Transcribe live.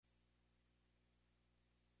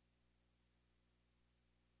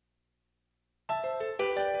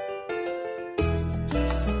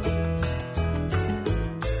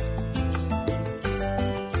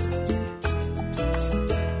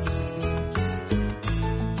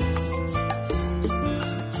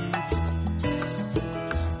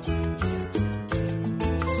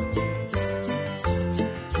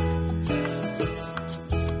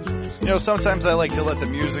Sometimes I like to let the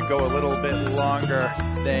music go a little bit longer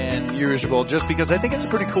than usual, just because I think it's a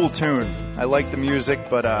pretty cool tune. I like the music,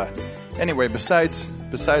 but anyway, besides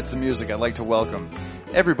the music, I'd like to welcome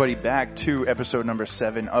everybody back to episode number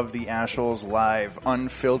 7 of the Ashholes Live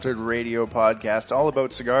Unfiltered Radio Podcast, all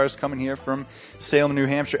about cigars, coming here from Salem, New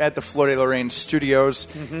Hampshire at the Fleur de Lorraine Studios.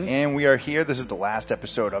 And we are here. This is the last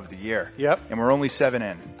episode of the year. Yep. And we're only 7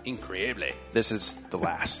 in. Increíble. This is the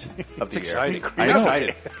last of the year. Exciting. I I'm know.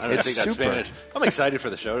 excited. I don't It's think that's super. Spanish. I'm excited for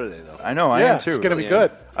the show today, though. I know, I am too. It's going to be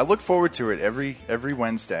good. I look forward to it every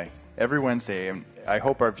Wednesday. Every Wednesday, and I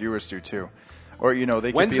hope our viewers do too. Or, they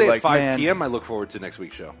could Wednesday be like, at 5 man, p.m., I look forward to next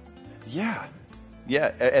week's show. Yeah.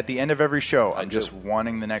 At the end of every show, I'm do. just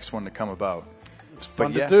wanting the next one to come about. It's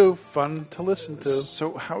fun to do, fun to listen to.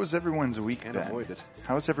 So how's everyone's week Can't been? avoid it.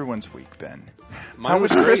 How's everyone's week been? Mine How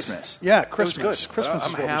was great. Christmas? Yeah, It was Christmas. good. Christmas I'm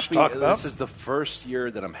is what we happy. should talk about. This is the first year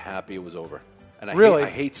that I'm happy it was over. And Really? I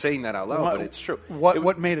hate saying that out loud, but it's true.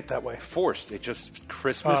 What made it that way? Forced. It just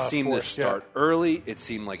Christmas seemed forced, to start early. It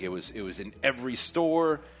seemed like it was in every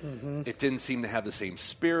store. It didn't seem to have the same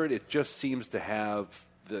spirit. It just seems to have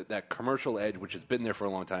that commercial edge, which has been there for a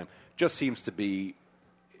long time. Just seems to be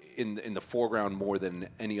in the foreground more than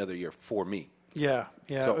any other year for me. Yeah.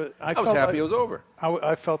 So I was happy it was over.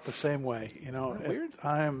 I felt the same way. Weird.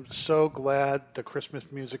 I am so glad the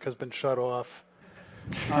Christmas music has been shut off.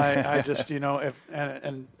 I just, I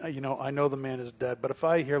know the man is dead, but if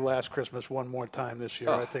I hear Last Christmas one more time this year,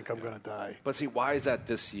 I think I'm going to die. But see, why is that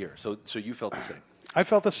this year? So you felt the same. I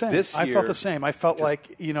felt the same. This I year, felt the same. I felt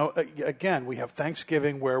like, again, we have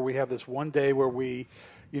Thanksgiving where we have this one day where we,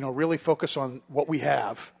 really focus on what we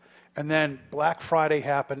have. And then Black Friday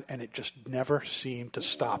happened, and it just never seemed to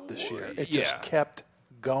stop this year. It just kept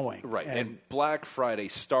going. Right. And Black Friday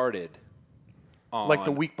started on like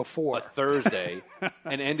the week before. a Thursday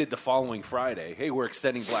and ended the following Friday. Hey, we're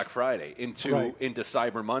extending Black Friday into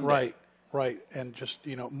Cyber Monday. Right. And just,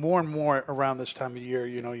 more and more around this time of year,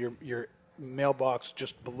 your mailbox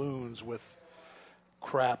just balloons with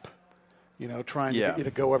crap, trying to get you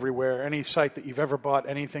to go everywhere. Any site that you've ever bought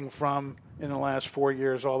anything from in the last 4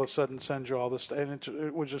 years all of a sudden sends you all this. And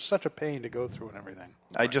it was just such a pain to go through and everything.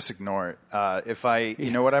 I just ignore it. If I,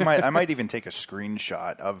 I might even take a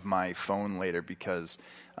screenshot of my phone later because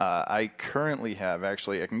I currently have,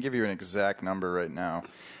 actually, I can give you an exact number right now.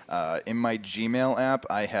 In my Gmail app,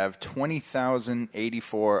 I have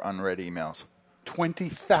 20,084 unread emails.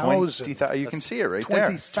 20,000. You can see it right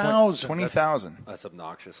 20,000. there. 20,000. That's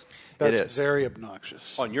obnoxious. That's It is. very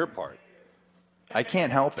obnoxious. On your part. I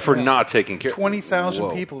can't help it. For not taking care. 20,000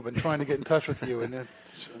 Whoa. people have been trying to get in touch with you. And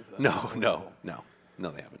No,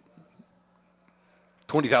 they haven't.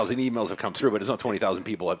 20,000 emails have come through, but it's not 20,000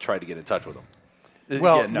 people have tried to get in touch with them.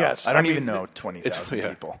 Well, Yeah, no, yes. I don't even know 20,000 yeah.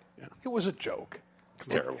 people. It was a joke. It's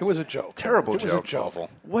terrible. It was a joke. Terrible It was joke. a joke. Awful.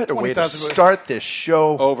 What a way to 20,000 start this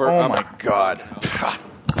show. Over. Oh, my God.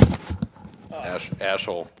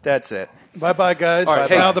 Asshole. That's it. Bye-bye, guys. All right,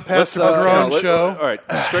 Now the Pastor Madrone show. All right,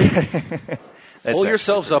 straight. Pull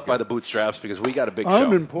yourselves up by the bootstraps because we got a big show.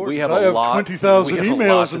 I'm important. We have I a have lot. 20,000 we have a lot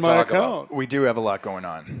emails to in my talk account. about. We do have a lot going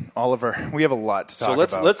on. Oliver, we have a lot to talk about.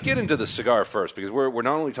 So let's get into the cigar first because we're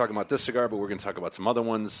not only talking about this cigar, but we're going to talk about some other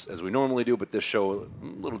ones as we normally do. But this show a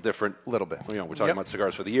little different. A little bit. We're talking about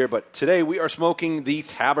cigars for the year, but today we are smoking the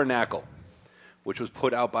Tabernacle, which was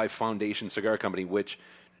put out by Foundation Cigar Company, which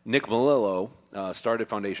Nick Melillo started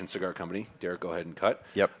Foundation Cigar Company. Derek, go ahead and cut.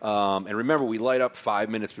 Yep. And remember, we light up 5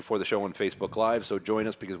 minutes before the show on Facebook Live, so join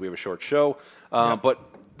us because we have a short show. But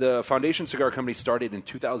the Foundation Cigar Company started in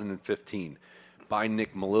 2015 by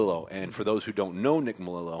Nick Melillo. And for those who don't know Nick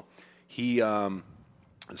Melillo, he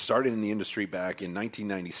started in the industry back in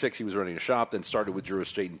 1996. He was running a shop, then started with Drew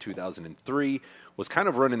Estate in 2003, was kind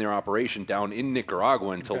of running their operation down in Nicaragua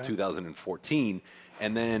until 2014,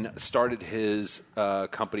 and then started his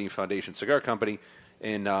company, Foundation Cigar Company,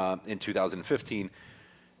 in 2015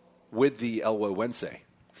 with the El Huehuense,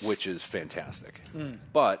 which is fantastic.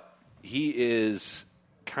 But he is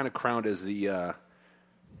kind of crowned as the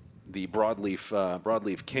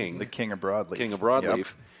broadleaf king. The king of broadleaf. King of broadleaf. Yep.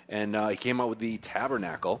 And he came out with the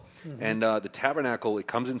Tabernacle. And the Tabernacle, it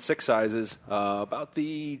comes in 6 sizes, about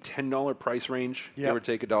the $10 price range, give or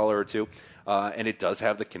take $1 or $2. And it does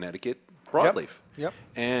have the Connecticut broadleaf. Yep.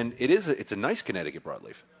 And it's a nice Connecticut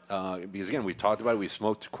broadleaf. Because, again, we've talked about it. We've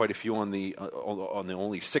smoked quite a few on the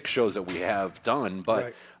only 6 shows that we have done.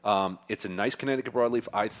 But it's a nice Connecticut broadleaf.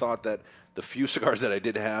 I thought that the few cigars that I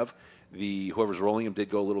did have, whoever's rolling them did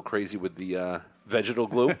go a little crazy with the vegetal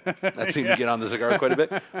glue. That seemed to get on the cigar quite a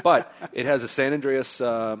bit. But it has a San Andreas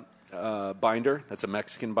binder. That's a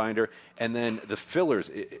Mexican binder. And then the fillers,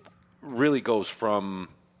 it really goes from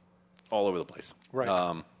all over the place. Right.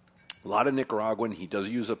 A lot of Nicaraguan. He does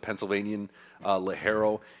use a Pennsylvanian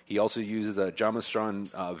Ligero. He also uses a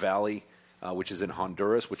Jamastran Valley, which is in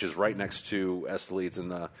Honduras, which is right next to Esteli. It's in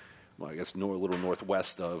the, I guess, little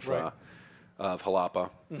northwest of Jalapa.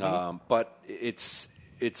 Mm-hmm. But it's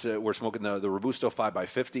we're smoking the Robusto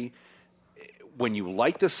 5x50. When you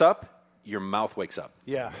light this up, your mouth wakes up.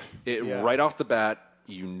 Yeah. Right off the bat,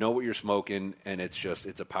 you know what you're smoking, and it's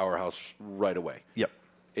a powerhouse right away. Yep.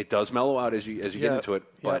 It does mellow out as you get into it,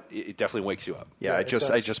 but it definitely wakes you up. Yeah, I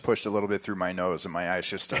just pushed a little bit through my nose, and my eyes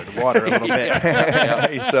just started to water a little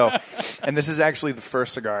bit. So, and this is actually the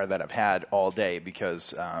first cigar that I've had all day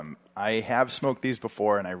because I have smoked these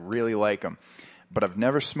before, and I really like them, but I've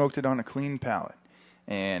never smoked it on a clean palate,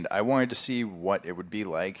 and I wanted to see what it would be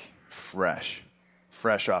like fresh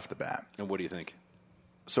off the bat. And what do you think?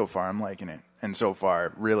 So far, I'm liking it. And so far,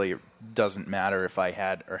 it really doesn't matter if I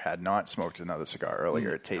had or had not smoked another cigar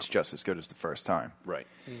earlier. It tastes just as good as the first time. Right.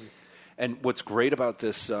 And what's great about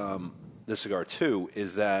this cigar, too,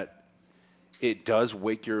 is that it does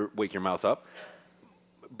wake your mouth up.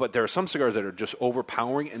 But there are some cigars that are just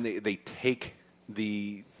overpowering, and they take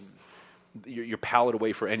your palate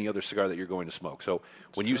away for any other cigar that you're going to smoke. So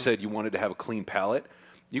when you said you wanted to have a clean palate,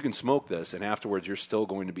 you can smoke this, and afterwards you're still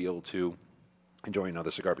going to be able to enjoy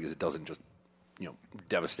another cigar because it doesn't just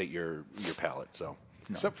devastate your palate. So,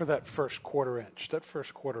 except for that first quarter inch. That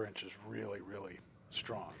first quarter inch is really, really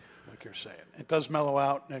strong, like you're saying. It does mellow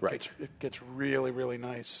out, and it gets really, really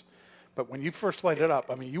nice. But when you first light it up,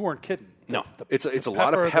 I mean, you weren't kidding. It's a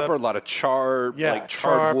lot of pepper, a lot of char, like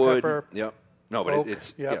charred wood. Pepper, yep. No, but oak,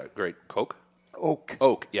 it's great.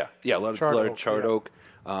 Oak. Yeah. A lot of charred oak.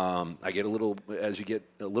 I get a little as you get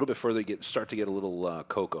a little bit further, start to get a little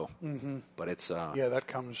cocoa, but it's that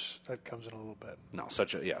comes in a little bit. No,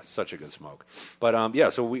 such a good smoke.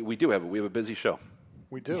 But so we do have a busy show.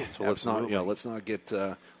 We do. So let's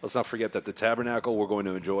not forget that the Tabernacle we're going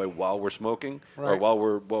to enjoy while we're smoking or while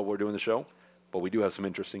we're doing the show, but we do have some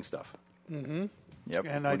interesting stuff. Mm-hmm. Yep.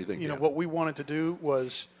 And what do you think, what we wanted to do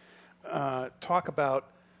was talk about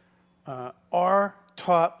our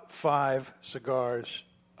top 5 cigars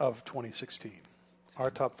of 2016. Our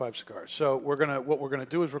top 5 cigars. So what we're gonna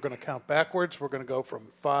do is we're gonna count backwards. We're gonna go from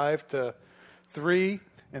 5 to 3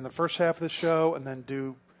 in the first half of the show, and then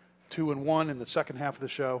do 2 and 1 in the second half of the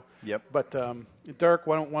show. Yep. But Dirk,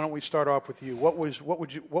 why don't we start off with you? What was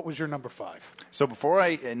your number 5? So before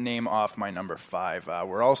I name off my number 5,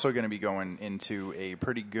 we're also going to be going into a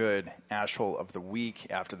pretty good ash hole of the week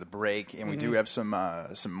after the break, and we do have some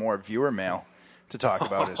more viewer mail to talk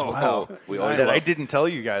about as well. I didn't tell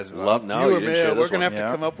you guys about. You didn't share this we're going to have one.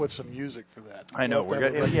 to come up with some music for that. I know. We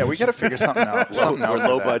got to figure something out. We're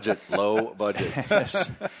low budget. Yes.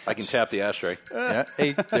 I can tap the ashtray. Yeah.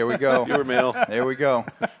 Hey, there we go. Viewer mail. There we go.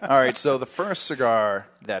 All right. So the first cigar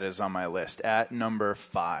that is on my list at number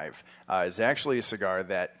 5 is actually a cigar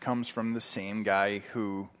that comes from the same guy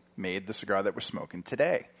who made the cigar that we're smoking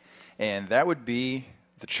today, and that would be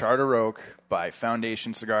the Charter Oak by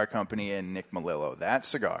Foundation Cigar Company and Nick Melillo. That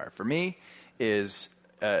cigar, for me, is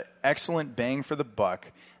an excellent bang for the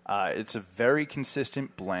buck. It's a very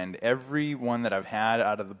consistent blend. Every one that I've had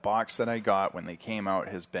out of the box that I got when they came out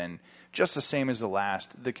has been just the same as the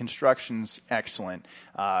last. The construction's excellent.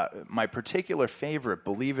 My particular favorite,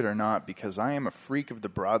 believe it or not, because I am a freak of the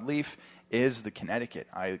broadleaf, is the Connecticut.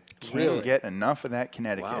 I can't get enough of that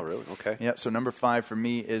Connecticut. Wow, really? Okay. Yeah, so number 5 for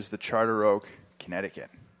me is the Charter Oak Connecticut.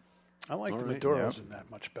 I like the Maduros in that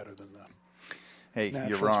much better than the Hey, Naturals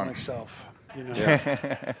you're wrong. myself. I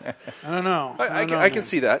don't know. I can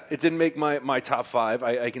see that. It didn't make my top 5.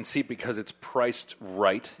 I can see it because it's priced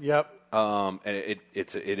right. Yep. And it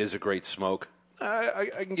is a great smoke.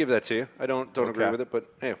 I can give that to you. I don't agree with it,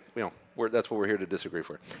 but hey, that's what we're here to disagree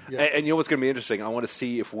for. Yeah. And you know what's going to be interesting? I want to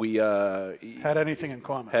see if we had anything in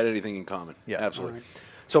common. Yeah, absolutely. Right.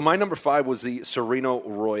 So my number 5 was the Sereno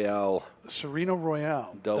Royale. Sereno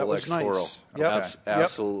Royale. Double that was X nice. Toro. Yep.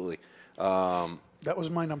 Absolutely. That was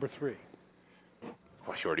my number 3.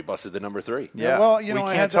 Well, you already busted the number 3. Yeah. Well, we I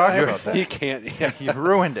can't had talk to, about that. You can't. Yeah. You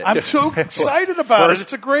ruined it. I'm so excited about it.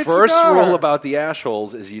 It's a great cigar. First rule about the ash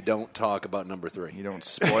holes is you don't talk about number 3. You don't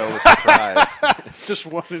spoil the surprise. Just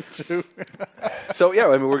 1 and 2. So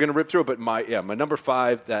we're going to rip through it. But my number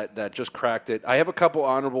 5 that just cracked it. I have a couple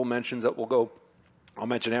honorable mentions that I'll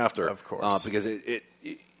mention after, of course, because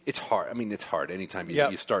it's hard. I mean, it's hard anytime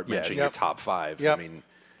you start mentioning your top 5. Yep. I mean,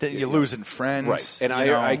 then you're losing friends, right? And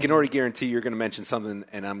I can already guarantee you're going to mention something,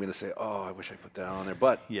 and I'm going to say, "Oh, I wish I put that on there."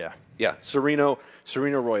 But yeah, Sereno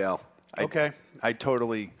Royale. Okay. I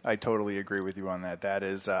totally agree with you on that. That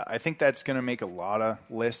is, I think that's going to make a lot of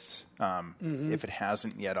lists if it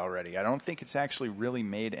hasn't yet already. I don't think it's actually really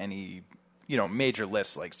made any, major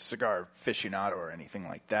lists like Cigar Aficionado or anything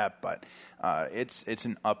like that. But it's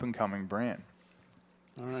an up and coming brand.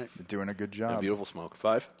 All right, they're doing a good job. A beautiful smoke.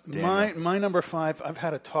 5. My number 5. I've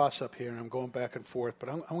had a toss up here, and I'm going back and forth. But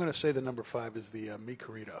I'm going to say the number 5 is the Mi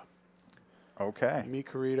Querida. Okay. Mi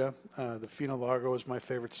Querida. The Fino Largo is my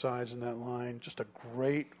favorite size in that line. Just a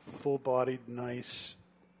great, full-bodied, nice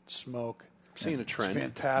smoke. Seeing a trend. It's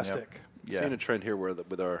fantastic. Yep. Yeah. Seeing a trend here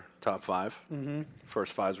with our top 5. Mm-hmm.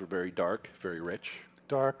 First 5s were very dark, very rich.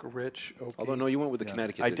 Dark, rich, oaky. Although, no, you went with the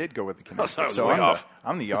Connecticut. I did go with the Connecticut. So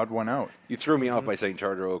I'm the odd one out. You threw me off by saying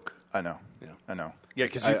Charter Oak. I know. Yeah. I know. Yeah,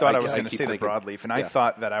 because you thought I was going to say the thinking, broadleaf, and I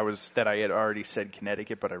thought that I had already said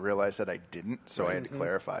Connecticut, but I realized that I didn't, so I had to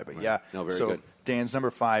clarify. But yeah, no, very so good. Dan's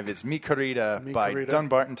number 5 is Mi Querida by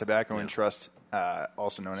Dunbarton Tobacco and Trust,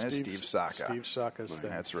 also known as Steve Saka. Steve Saka's thing.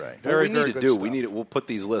 That's right. Very, what we need to do, stuff. we'll put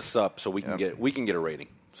these lists up so we can get a rating,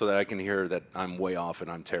 so that I can hear that I'm way off and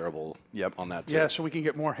I'm terrible on that too. Yeah, so we can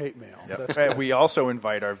get more hate mail. Yep. We also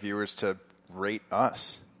invite our viewers to rate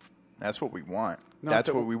us. That's what we want. That's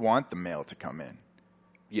what we want the mail to come in.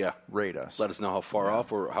 Yeah. Rate us. Let us know how far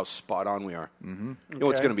off or how spot on we are. Mm-hmm. You know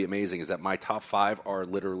what's going to be amazing is that my top 5 are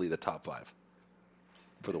literally the top 5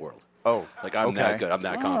 for the world. Oh, like I'm that good. I'm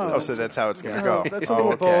that confident. Oh, so that's how it's going to go. That's a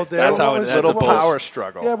little bold. That's how it is. That's a power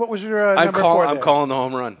struggle. Yeah, what was your number 4? I'm calling the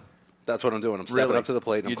home run. That's what I'm doing. I'm stepping up to the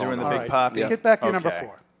plate. You're doing the big right. poppy. Yeah. Get back to your number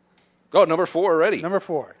 4. Oh, number 4 already. Number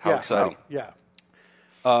 4. How exciting! Yeah.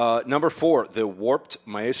 Number 4, the Warped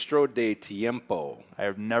Maestro de Tiempo. I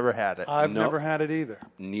have never had it. I've never had it either.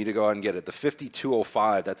 Need to go out and get it. The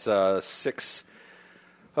 5205. That's 6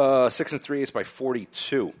 3/8 by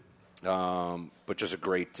 42. But just a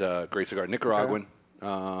great cigar. Nicaraguan.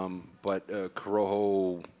 Okay. But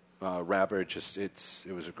Corojo wrapper.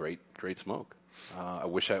 It was a great smoke. I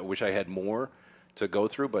wish I had more to go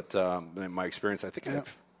through, but in my experience, I think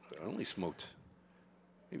I've only smoked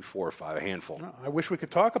maybe 4 or 5, a handful. No, I wish we could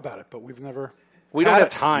talk about it, but we've never. We don't have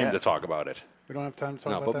time to talk about it. We don't have time to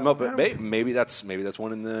talk about that. But maybe that's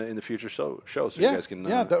one in the future show. So you guys can.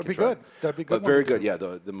 That would be good. That'd be good. But very good. Yeah,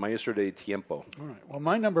 the Maestro de Tiempo. All right. Well,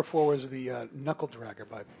 my number 4 was the Knuckle Dragger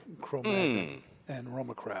by Cro-Magnon and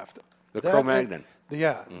Roma Craft. The Cro-Magnon.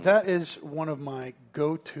 That is one of my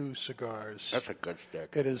go-to cigars. That's a good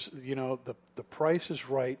stick. It is. The price is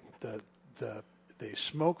right. They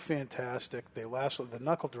smoke fantastic. They last. The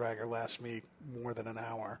Knuckle Dragger lasts me more than an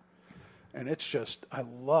hour. And it's just, I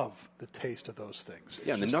love the taste of those things.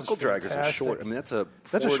 Yeah, and the Knuckle Draggers are short. I mean, that's a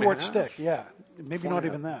short stick, yeah. Maybe not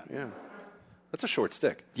even that. Yeah. That's a short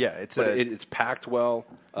stick. Yeah, it's packed well.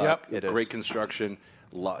 It great is. construction.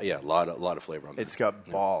 A lot of flavor on that. It's got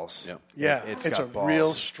balls. Yeah, it's a got balls.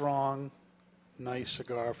 real strong, nice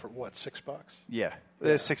cigar for what, $6? Yeah.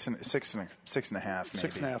 Six and a half, maybe.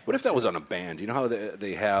 $6.50. What if that was on a band? You know how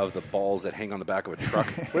they have the balls that hang on the back of a truck?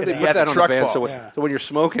 What if they put Yeah, that the on truck the band balls. so when you're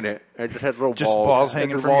smoking it just has little balls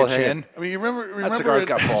hanging from your chin? I mean, you remember That cigar's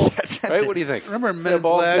got balls, right? What do you think? Remember Men in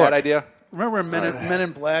balls? Black? Bad idea. Remember Men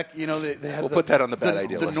in Black? They had We'll put that on the bad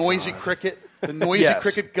idea The list. noisy cricket, the noisy Yes.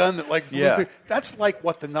 cricket gun that blew Yeah. through. That's like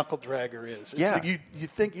what the Knuckle Dragger is. It's Yeah. like you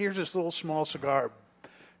think here's this little small cigar.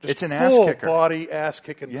 Just It's an full ass kicker. body ass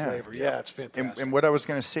kicking Yeah. flavor. Yeah, it's fantastic. And what I was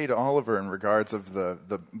going to say to Oliver in regards of the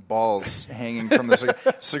balls hanging from the cigar,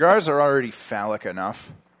 cigars are already phallic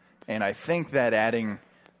enough, and I think that adding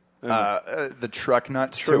the truck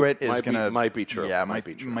nuts to it is going to might be true. Yeah, might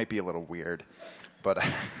be true. Might be a little weird, but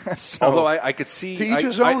although I could see To each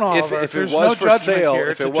his own, Oliver. if it There's was no for judgment sale, here.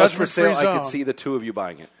 if It's it a was for judgment-free sale, I could zone. see the two of you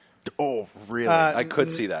buying it. oh really? I could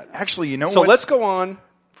see that. Actually, you know what? So let's go on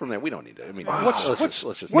from there. We don't need to. I mean, let's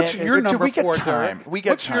just. what's your number we got 4, time. Derek? We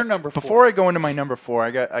got What's time. your number 4? Before I go into my number 4,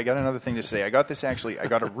 I got another thing to say. I got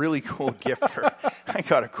a really cool gift for. I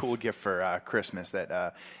got a cool gift for Christmas.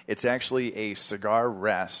 That it's actually a cigar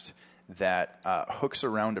rest that hooks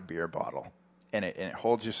around a beer bottle, and it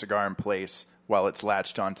holds your cigar in place while it's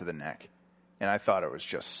latched onto the neck. And I thought it was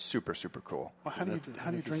just super, super cool. Well, how do you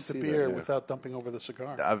drink the see beer that, without dumping over the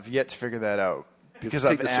cigar? I've yet to figure that out. Because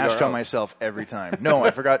take I've the cigar ashed on out. myself every time. No,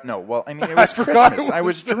 I forgot. No, well, I mean, it was Christmas. I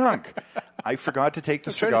was drunk. I forgot to take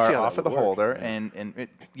the trying to see cigar how off that of the would work. holder, and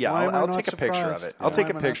Why am I I'll not take a picture of surprised? it. I'll Yeah. take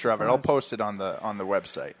Why a am I picture not of it. I'll surprised? post it on the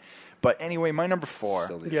website. But anyway, my number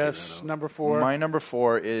 4. Yes, number 4. My number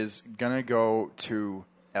 4 is gonna go to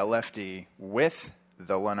LFD with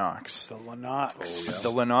the Lennox. The Lennox.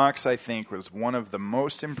 The Lennox, I think, was one of the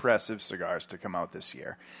most impressive cigars to come out this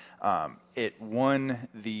year. It won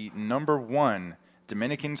the number 1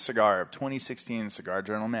 Dominican Cigar of 2016 Cigar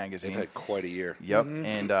Journal magazine. They've had quite a year. Yep,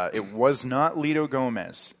 and it was not Lito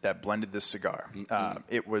Gomez that blended this cigar.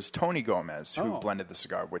 It was Tony Gomez who blended the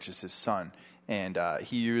cigar, which is his son. And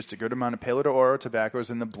he used a good amount of Pelo de Oro tobaccos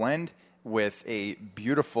in the blend with a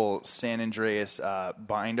beautiful San Andreas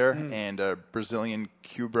binder and a Brazilian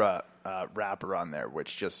Cubra wrapper on there,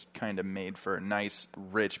 which just kind of made for a nice,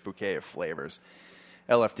 rich bouquet of flavors.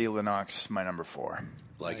 LFD Lennox, my number 4.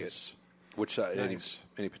 Like it. Which size?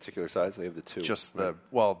 Any particular size? They have the 2. Just the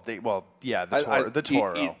the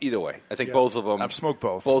Toro. Either way, I think both of them. I've smoked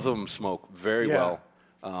both. Both of them smoke very well,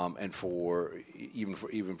 and for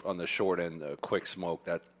even on the short end, the quick smoke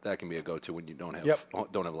that can be a go-to when you don't have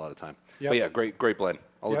a lot of time. But yeah, great blend.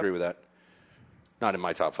 I'll agree with that. Not in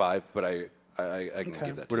my top 5, but I can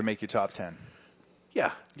give that. Would it make you top 10?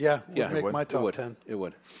 Yeah, would make my top 10. It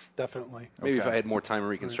would Definitely. Maybe if I had more time to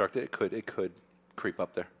reconstruct it, it could creep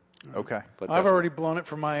up there. Okay. But I've already blown it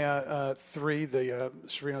for my 3, the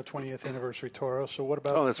Sereno 20th Anniversary Toro. So what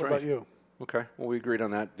about about you? Okay. Well, we agreed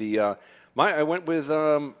on that. I went with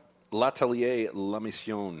L'Atelier La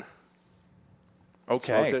Mission.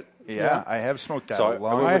 Okay. Yeah, I have smoked that.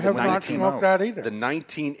 I have not smoked that either. The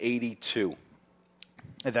 1982.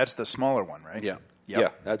 That's the smaller one, right? Yeah. Yep. Yeah.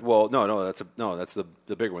 That's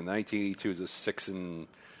the bigger one. The 1982 is a 6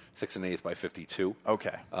 1/8 by 52.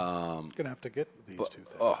 Okay. Gonna have to get these two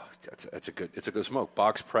things. Oh, it's a good smoke.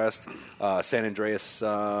 Box pressed, San Andreas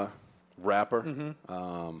wrapper.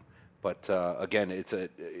 But again, it's a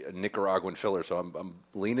Nicaraguan filler, so I'm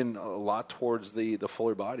leaning a lot towards the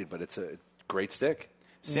fuller body, but it's a great stick.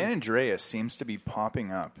 San Andreas seems to be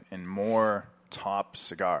popping up in more top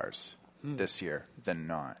cigars this year than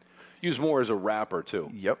not. Used more as a wrapper, too.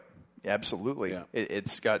 Yep, absolutely. Yeah.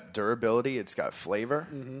 It's got durability. It's got flavor.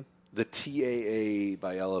 The TAA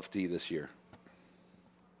by LFD this year,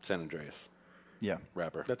 San Andreas. Yeah,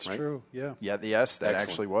 wrapper. That's right? True. Yeah. Yeah. Yes, that Excellent.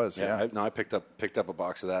 actually was. Yeah. I picked up a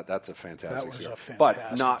box of that. That's a fantastic. That was cigar. a fantastic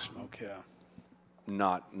but not smoke. Yeah.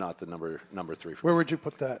 Not the number 3. Where would you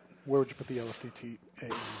put that? Where would you put the LFD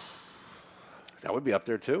TAA? That would be up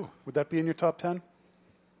there too. Would that be in your top 10?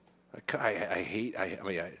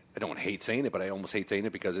 I don't hate saying it, but I almost hate saying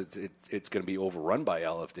it because it's going to be overrun by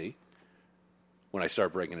LFD when I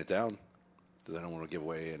start breaking it down. Because I don't want to give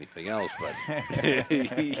away anything else, but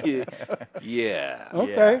yeah.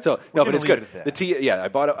 Okay. So no, but it's good.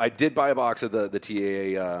 I did buy a box of the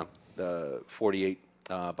TAA the 48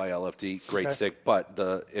 by LFD. Great stick, but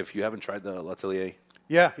if you haven't tried the L'Atelier,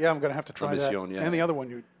 I'm going to have to try that. Yeah. And the other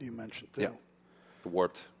one you mentioned too. Yeah, the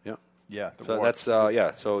warped. Yeah.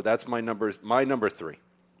 Yeah. So that's my number 3.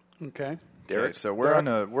 Okay. Okay, so we're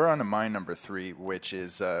on to my number 3, which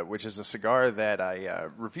is a cigar that I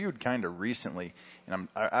reviewed kind of recently, and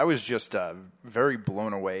I was just very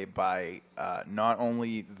blown away by not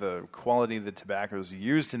only the quality of the tobaccos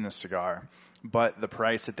used in the cigar, but the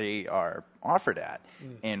price that they are offered at.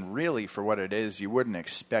 And really, for what it is, you wouldn't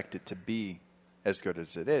expect it to be as good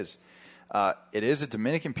as it is. It is a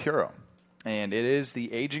Dominican Puro, and it is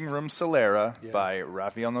the Aging Room Solera by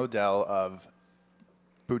Rafael Nodal of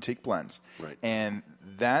Boutique Blends. Right. And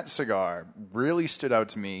that cigar really stood out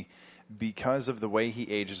to me because of the way he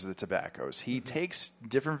ages the tobaccos. He takes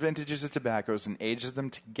different vintages of tobaccos and ages them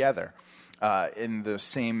together in the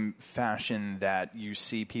same fashion that you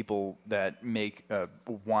see people that make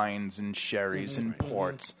wines and sherries and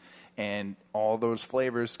ports. And all those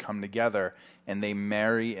flavors come together and they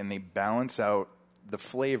marry and they balance out the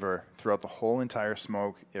flavor throughout the whole entire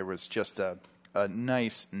smoke. It was just a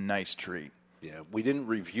nice treat. Yeah, we didn't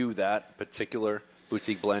review that particular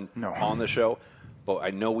boutique blend on the show, but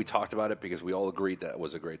I know we talked about it because we all agreed that it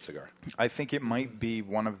was a great cigar. I think it might be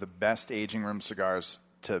one of the best aging room cigars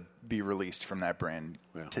to be released from that brand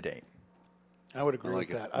to date. I would agree with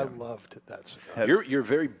that. Yeah. I loved that cigar. You're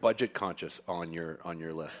very budget conscious on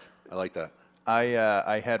your list. I like that.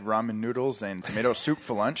 I had ramen noodles and tomato soup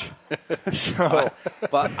for lunch. So,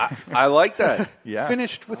 but I like that. Yeah.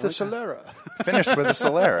 Finished with a Solera. Finished with a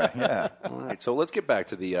Solera, yeah. All right, so let's get back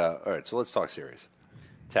to the... all right, so let's talk serious.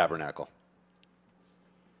 Tabernacle.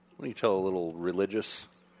 Why don't you tell a little religious...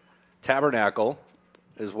 Tabernacle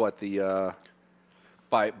is what the...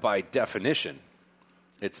 by definition,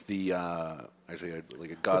 it's the... actually,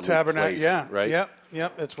 like a godly place, right?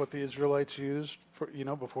 Yep. That's what the Israelites used for,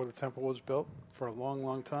 before the temple was built for a long,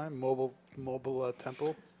 long time. Mobile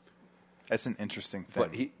temple. That's an interesting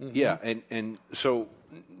thing. But and so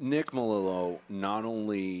Nick Melillo, not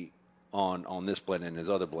only on this blend and his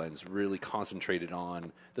other blends, really concentrated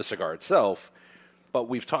on the cigar itself, but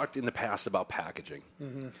we've talked in the past about packaging,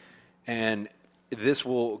 and this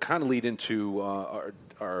will kind of lead into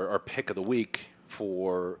our pick of the week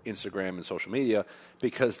for Instagram and social media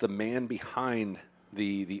because the man behind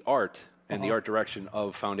the art and the art direction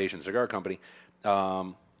of Foundation Cigar Company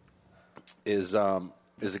is a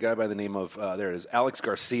guy by the name of there it is, Alex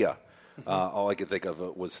Garcia. All I could think of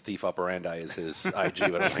was Thief Operandi is his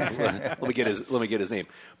IG, but let me get his name.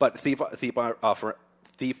 But Thief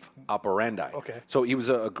Operandi. Okay. So he was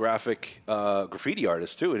a graphic graffiti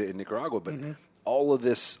artist too in Nicaragua, but all of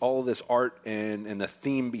this art and the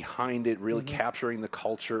theme behind it really capturing the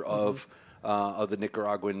culture of the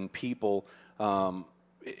Nicaraguan people.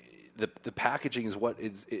 The packaging is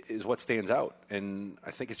what stands out, and I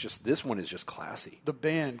think this one is just classy. The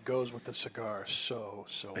band goes with the cigar so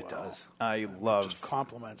well. It does. It just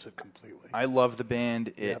complements it completely. I love the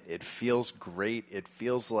band. It feels great. It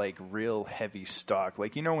feels like real heavy stock.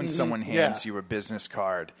 Like, when someone hands you a business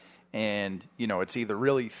card and, it's either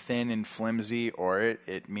really thin and flimsy or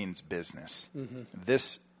it means business.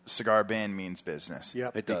 This cigar band means business.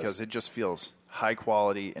 Yep. It does. Because it just feels high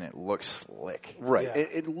quality and it looks slick. Right. Yeah.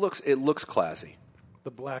 It looks classy.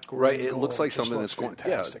 The black, right? It looks like something that's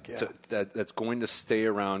fantastic. That's going to stay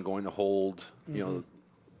around, going to hold,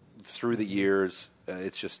 through the years.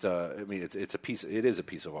 It's just, it's a piece. It is a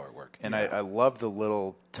piece of artwork, and I love the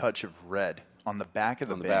little touch of red on the back of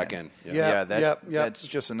the band. Back end. That's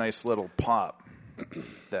just a nice little pop.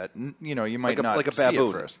 That you might not like a see at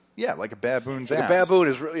baboon. first. Yeah, like a baboon's ass. A baboon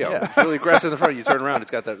is it's really aggressive in the front. You turn around,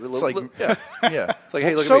 it's got that. It's like It's like,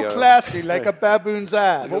 hey, look so at me. Classy, like a baboon's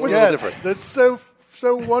ass. What was so different? That's so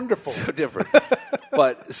wonderful. So different.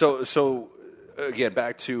 But so again,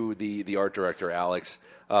 back to the art director Alex.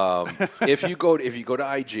 If you go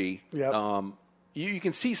to IG, you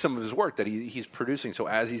can see some of his work that he's producing. So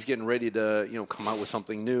as he's getting ready to come out with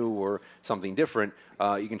something new or something different,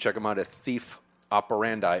 you can check him out at Thief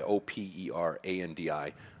Operandi,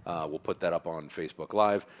 Operandi. We'll put that up on Facebook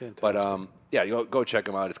Live. Fantastic. But go check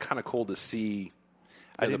him out. It's kind of cool to see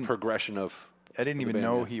the progression of. I didn't even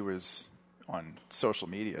know he was on social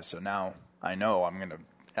media, so now I know I'm going to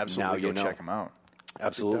absolutely go check him out.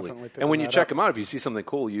 Absolutely. And when you check him out, if you see something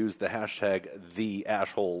cool, use the hashtag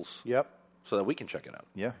 #TheAshholes. Yep. So that we can check it out.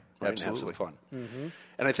 Yeah, right? absolutely. And have some fun.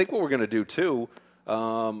 And I think what we're going to do too.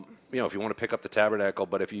 If you want to pick up the Tabernacle,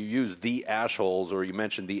 but if you use the Ashholes or you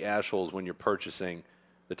mention the Ashholes when you're purchasing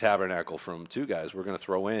the Tabernacle from Two Guys, we're going to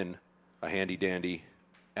throw in a handy dandy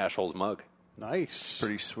Ashholes mug. Nice,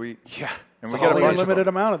 pretty sweet. Yeah, and we got a limited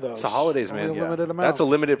amount of those. It's the holidays, man. Limited amount. That's a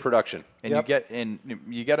limited production, and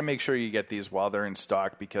you got to make sure you get these while they're in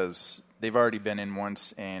stock because they've already been in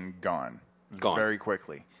once and gone very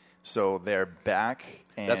quickly. So they're back.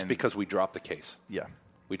 And that's because we dropped the case. Yeah.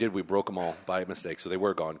 We did. We broke them all by mistake, so they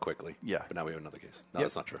were gone quickly. Yeah. But now we have another case. No,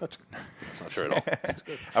 that's not true. That's not true at all.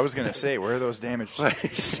 I was going to say, where are those damaged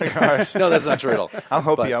cigars? No, that's not true at all. I'll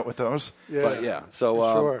help you out with those. Yeah. But yeah.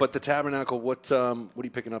 So, but the Tabernacle, what are you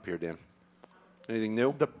picking up here, Dan? Anything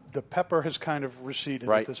new? The pepper has kind of receded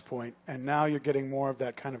at this point, and now you're getting more of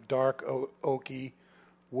that kind of dark, oaky,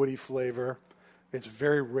 woody flavor. It's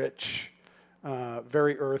very rich,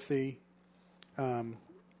 very earthy.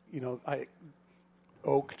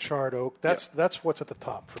 Charred oak. That's what's at the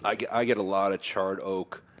top for me. I get a lot of charred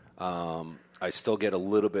oak. I still get a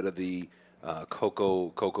little bit of the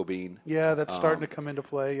cocoa bean. Yeah, that's starting to come into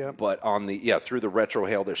play. Yeah, but on through the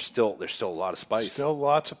retrohale, there's still a lot of spice. Still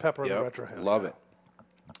lots of pepper in the retrohale. Love it.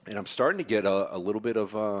 And I'm starting to get a little bit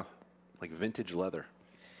of like vintage leather.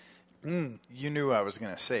 You knew I was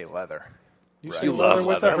going to say leather. You love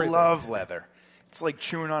leather. I love leather. It's like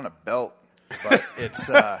chewing on a belt, but it's.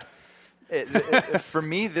 For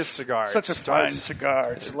me, this cigar... Such a fine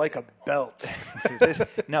cigar. It's like a belt.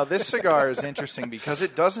 Now, this cigar is interesting because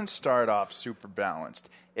it doesn't start off super balanced.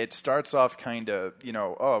 It starts off kind of,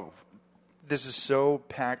 this is so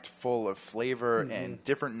packed full of flavor and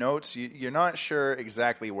different notes. You're not sure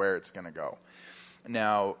exactly where it's going to go.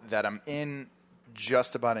 Now that I'm in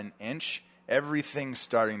just about an inch, everything's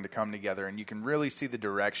starting to come together, and you can really see the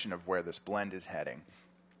direction of where this blend is heading.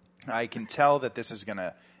 I can tell that this is going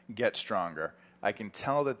to get stronger. I can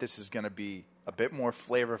tell that this is going to be a bit more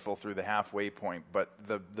flavorful through the halfway point, but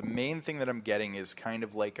the main thing that I'm getting is kind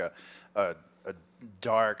of like a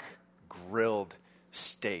dark grilled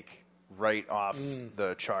steak right off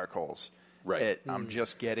the charcoals. Right. I'm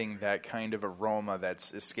just getting that kind of aroma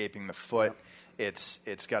that's escaping the foot. Yep.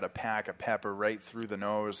 It's got a pack of pepper right through the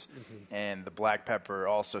nose, and the black pepper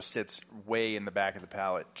also sits way in the back of the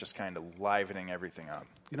palate, just kind of livening everything up.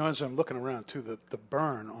 As I'm looking around, too, the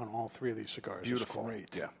burn on all three of these cigars is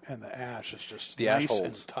great. Yeah. And the ash is just the nice ash holds.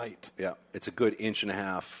 and tight. Yeah. It's a good 1.5 inches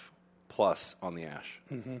plus on the ash.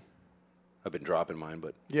 I've been dropping mine,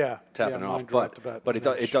 but tapping it off. But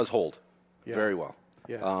it does hold. Yeah. Very well.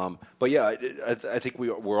 Yeah. But yeah, I think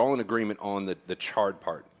we're all in agreement on the charred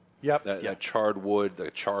part. Yep. That charred wood,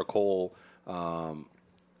 the charcoal.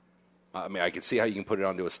 I mean, I can see how you can put it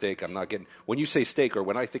onto a steak. I'm not getting when you say steak, or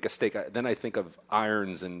when I think of steak, then I think of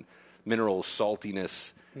irons and minerals,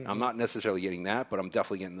 saltiness. Mm-hmm. I'm not necessarily getting that, but I'm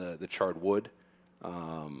definitely getting the charred wood,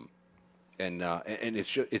 and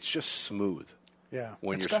it's just smooth. Yeah,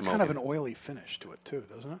 when it's you're got smoking. kind of an oily finish to it too,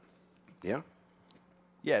 doesn't it? Yeah.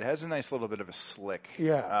 Yeah, it has a nice little bit of a slick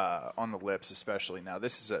on the lips, especially. Now,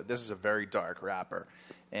 this is a very dark wrapper,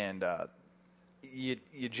 and you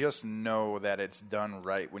just know that it's done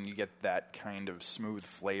right when you get that kind of smooth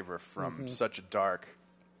flavor from such a dark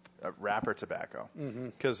wrapper tobacco,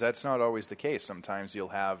 because that's not always the case. Sometimes you'll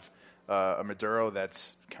have a Maduro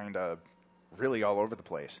that's kind of really all over the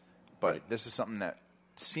place, but this is something that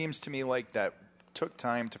seems to me like that took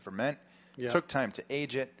time to ferment, took time to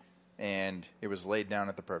age it, and it was laid down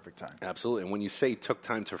at the perfect time. Absolutely. And when you say took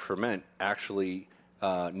time to ferment, actually,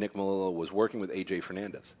 Nick Melillo was working with A.J.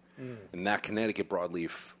 Fernandez. And that Connecticut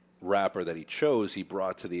broadleaf wrapper that he chose, he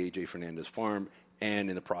brought to the A.J. Fernandez farm, and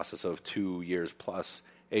in the process of 2 years plus,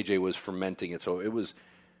 A.J. was fermenting it. So there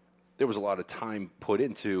was a lot of time put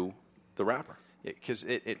into the wrapper. Because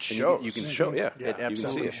it shows. You can show, It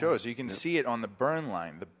absolutely shows. You can see it on the burn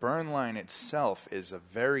line. The burn line itself is a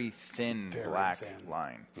very thin black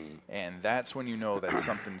line. And that's when you know that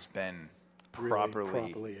something's been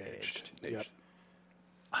properly aged. Yep.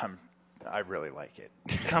 I really like it.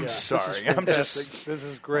 I'm sorry. This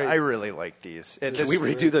is great. I really like these. Can we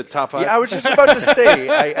redo the top 5? Yeah, I was just about to say,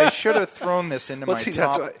 I should have thrown this into my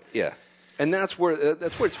top. And that's where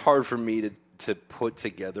it's hard for me to put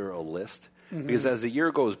together a list. Because as the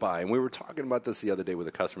year goes by, and we were talking about this the other day with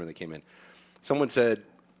a customer that came in, someone said,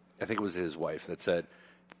 I think it was his wife, that said,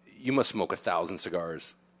 you must smoke 1,000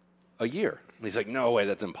 cigars a year. And he's like, no way,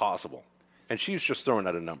 that's impossible. And she was just throwing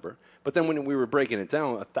out a number. But then when we were breaking it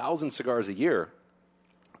down, 1,000 cigars a year,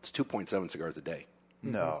 it's 2.7 cigars a day.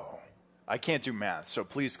 No. I can't do math, so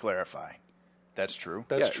please clarify. That's true?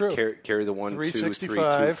 That's true. Carry the 1, 2, 3,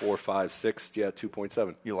 2, 4, 5, 6,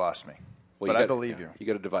 2.7. You lost me. Well, but I believe you. You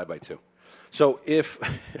got to divide by 2. So if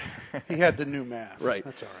he had the new math, right?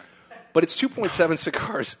 That's all right. But it's 2.7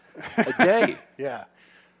 cigars a day. Yeah,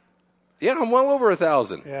 I'm well over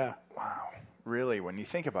 1,000. Yeah. Wow. Really, when you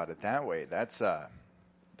think about it that way, that's a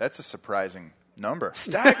surprising number.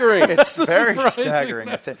 Staggering. It's very staggering.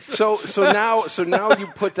 So now you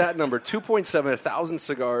put that number 2.7 1,000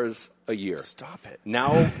 cigars a year. Stop it.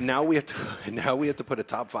 Now we have to put a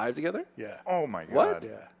top 5 together. Yeah. Oh my God. What?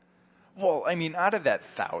 Yeah. Well, I mean, out of that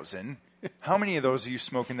 1,000, how many of those are you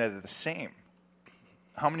smoking that are the same?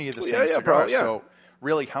 How many of the same cigars? Probably, So,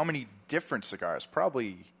 really, how many different cigars?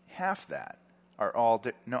 Probably half that are all.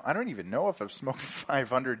 No, I don't even know if I've smoked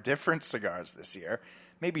 500 different cigars this year.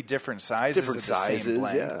 Maybe different sizes. Different of the sizes, same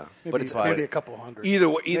blend. yeah. Maybe, But maybe a couple hundred. Either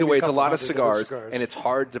way, it's a lot of cigars, cigars, and it's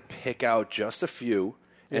hard to pick out just a few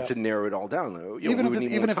and to narrow it all down.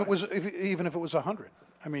 Even if it was 100,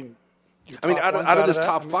 I mean. Out of this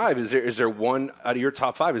top 5, is there one out of your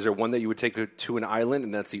top 5? Is there one that you would take to an island,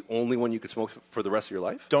 and that's the only one you could smoke for the rest of your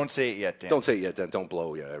life? Don't say it yet, Dan. Don't say it yet, Dan. Don't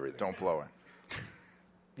blow everything. Don't blow it.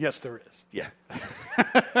 Yes, there is. Yeah.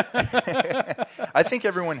 I think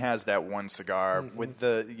everyone has that one cigar with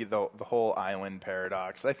the whole island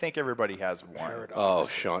paradox. I think everybody has one. Paradox. Oh,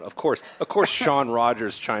 Sean. Of course, Sean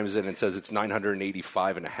Rogers chimes in and says it's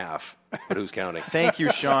 985 and a half. But who's counting? Thank you,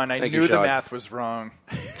 Sean. I knew the math was wrong.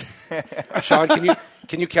 Sean,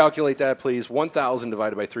 can you calculate that, please? 1,000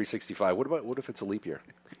 divided by 365. What if it's a leap year?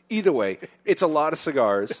 Either way, it's a lot of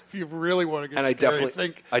cigars. If you really want to get and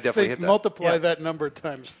scary, I definitely hit that. Multiply that number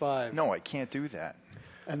times 5. No, I can't do that.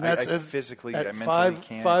 And that's I physically, at I mentally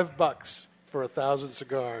can't. $5 for 1,000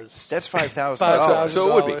 cigars. That's $5,000.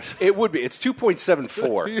 So it would be. It's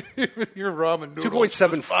 2.74. Your ramen noodles.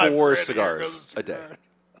 2.74 cigars a day.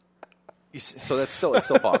 So it's still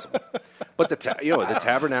possible. But the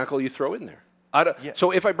Tabernacle you throw in there.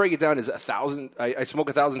 So if I break it down as 1,000, I smoke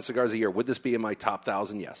 1,000 cigars a year. Would this be in my top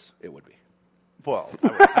 1,000? Yes, it would be. Well,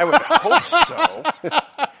 I would hope so.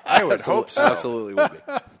 I would hope so. Absolutely would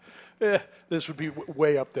be. This would be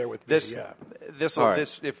way up there with me.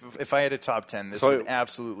 If I had a top 10, this would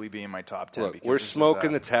absolutely be in my top 10. Look, we're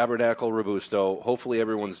smoking the Tabernacle Robusto. Hopefully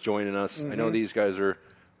everyone's joining us. Mm-hmm. I know these guys are.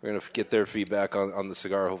 We're going to get their feedback on the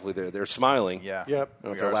cigar. Hopefully they're smiling. Yeah. Yep. I don't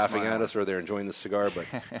know if they're laughing at us or they're enjoying the cigar, but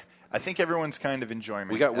I think everyone's kind of enjoying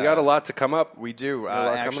it. We got a lot to come up. We do.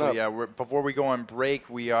 Actually, before we go on break,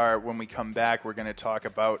 when we come back, we're going to talk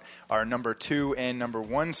about our number 2 and number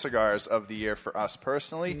 1 cigars of the year for us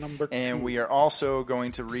personally. And we are also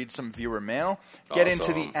going to read some viewer mail, get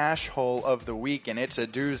into the ash hole of the week, and it's a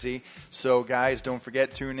doozy. So, guys, don't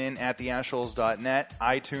forget, tune in at theashholes.net,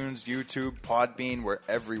 iTunes, YouTube, Podbean. We're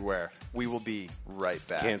everywhere. We will be right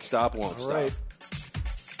back. Can't stop, won't stop. Right.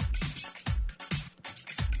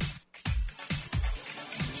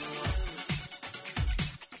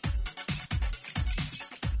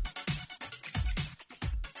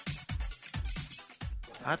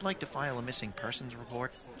 I'd like to file a missing persons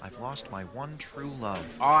report. I've lost my one true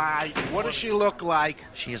love. All right, what does she look like?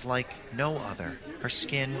 She is like no other. Her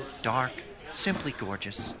skin, dark, simply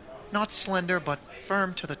gorgeous. Not slender, but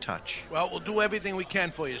firm to the touch. Well, we'll do everything we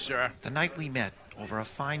can for you, sir. The night we met, over a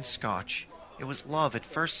fine scotch, it was love at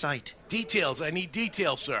first sight. Details. I need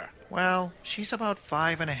details, sir. Well, she's about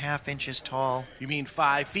 5.5 inches tall. You mean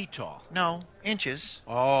 5 feet tall? No, inches.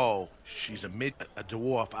 Oh, she's a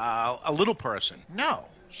dwarf, a little person. No,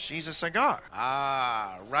 she's a cigar.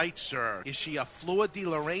 Ah, right, sir. Is she a Fleur de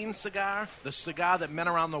Lorraine cigar? The cigar that men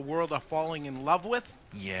around the world are falling in love with?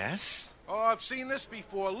 Yes. Oh, I've seen this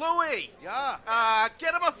before. Louis! Yeah?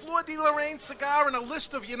 Get him a Fleur de Lorraine cigar and a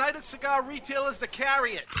list of United Cigar retailers that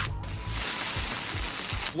carry it.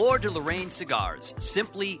 Fleur de Lorraine cigars,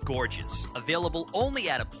 simply gorgeous. Available only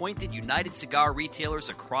at appointed United Cigar retailers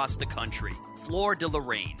across the country. Fleur de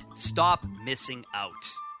Lorraine. Stop missing out.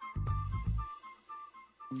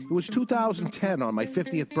 It was 2010 on my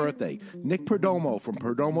 50th birthday. Nick Perdomo from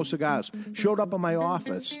Perdomo Cigars showed up in my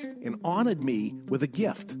office and honored me with a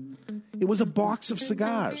gift. It was a box of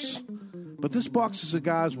cigars. But this box of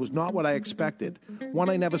cigars was not what I expected. One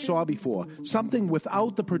I never saw before. Something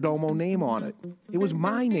without the Perdomo name on it. It was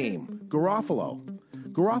my name, Garofalo.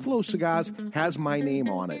 Garofalo Cigars has my name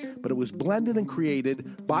on it, but it was blended and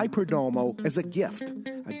created by Perdomo as a gift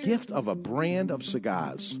of a brand of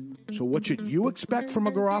cigars. So what should you expect from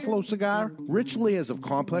a Garofalo cigar? Rich layers of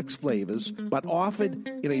complex flavors, but offered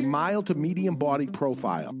in a mild to medium body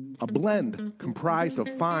profile. A blend comprised of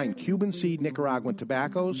fine Cuban seed Nicaraguan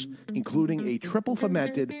tobaccos, including a triple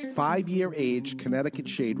fermented, 5-year aged Connecticut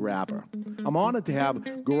shade wrapper. I'm honored to have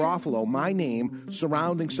Garofalo, my name,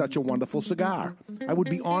 surrounding such a wonderful cigar. I would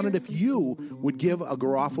be honored if you would give a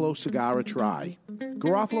Garofalo cigar a try.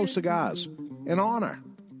 Garofalo Cigars, an honor.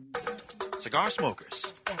 Cigar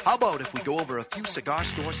smokers, how about if we go over a few cigar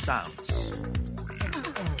store sounds?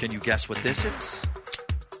 Can you guess what this is?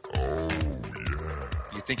 Oh, yeah.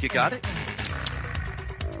 You think you got it?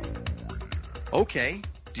 Okay,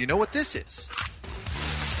 do you know what this is?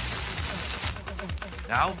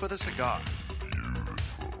 Now for the cigar.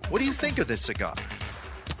 What do you think of this cigar?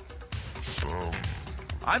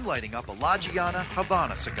 I'm lighting up a La Giana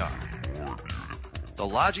Havana cigar. The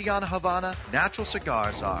La Giana Havana natural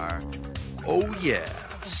cigars are, oh yeah,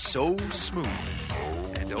 so smooth.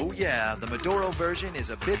 And oh yeah, the Maduro version is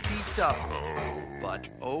a bit beefed up. But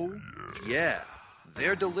oh yeah,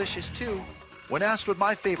 they're delicious too. When asked what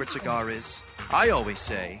my favorite cigar is, I always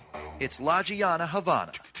say, it's La Giana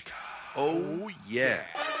Havana. Oh yeah.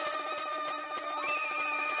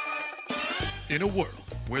 In a world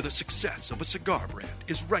where the success of a cigar brand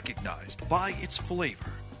is recognized by its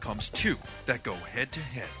flavor, comes two that go head to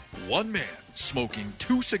head. One man smoking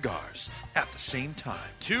two cigars at the same time.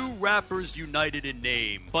 Two rappers united in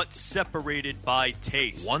name, but separated by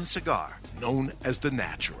taste. One cigar known as the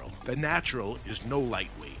Natural. The Natural is no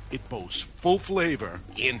lightweight. It boasts full flavor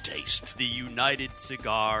and taste. The United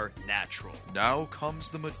Cigar Natural. Now comes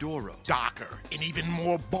the Maduro. Darker and even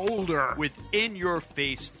more bolder. With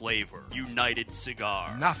in-your-face flavor. United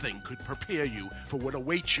Cigar. Nothing could prepare you for what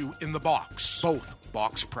awaits you in the box. Both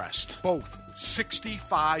box pressed. Both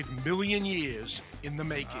 65 million years in the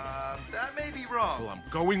making. That may be wrong. Well, I'm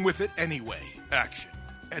going with it anyway. Action,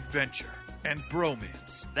 adventure, and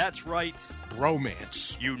bromance. That's right.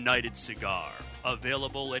 Bromance. United Cigar.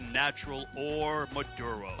 Available in natural or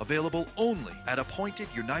Maduro. Available only at appointed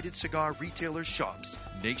United Cigar retailer shops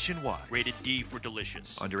nationwide. Rated D for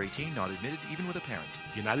delicious. Under 18, not admitted even with a parent.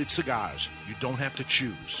 United Cigars. You don't have to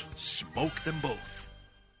choose. Smoke them both.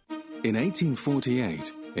 In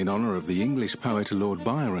 1848, in honor of the English poet Lord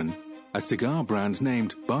Byron, a cigar brand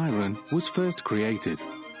named Byron was first created.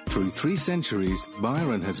 Through 3 centuries,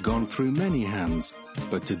 Byron has gone through many hands,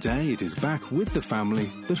 but today it is back with the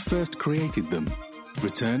family that first created them.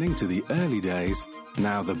 Returning to the early days,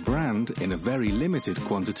 now the brand, in a very limited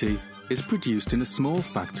quantity, is produced in a small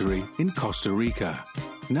factory in Costa Rica.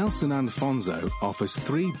 Nelson Alfonso offers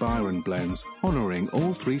 3 Byron blends honouring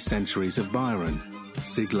all 3 centuries of Byron: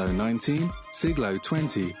 Siglo 19, Siglo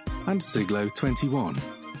 20, and Siglo 21.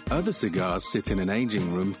 Other cigars sit in an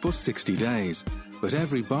aging room for 60 days, but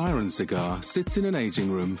every Byron cigar sits in an aging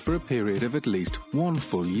room for a period of at least 1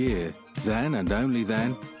 full year. Then, and only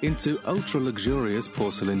then, into ultra-luxurious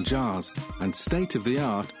porcelain jars and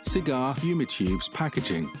state-of-the-art cigar humitubes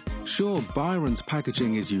packaging. Sure, Byron's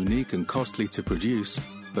packaging is unique and costly to produce,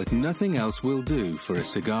 but nothing else will do for a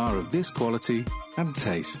cigar of this quality and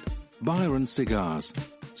taste. Byron Cigars.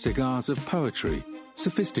 Cigars of poetry.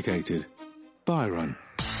 Sophisticated. Byron.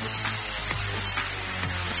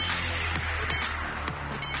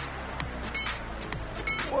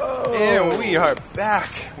 And we are back.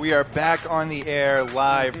 We are back on the air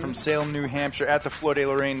live from Salem, New Hampshire at the Fleur de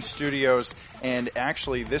Lorraine studios. And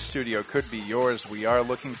actually, this studio could be yours. We are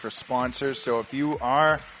looking for sponsors. So if you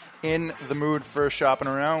are in the mood for shopping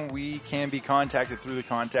around, we can be contacted through the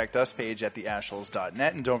Contact Us page at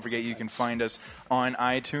theashholes.net. And don't forget, you can find us on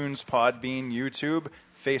iTunes, Podbean, YouTube,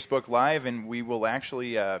 Facebook Live, and we will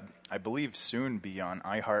actually, I believe, soon be on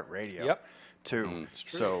iHeartRadio. Yep. Too.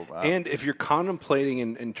 So, and if you're contemplating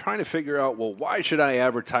and trying to figure out, well, why should I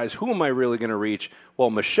advertise? Who am I really going to reach?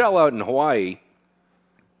 Well, Michelle out in Hawaii,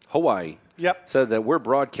 Yep. said that we're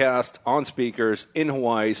broadcast on speakers in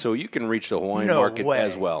Hawaii, so you can reach the Hawaiian market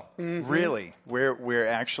as well. Mm-hmm. Really? We're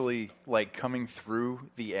actually like coming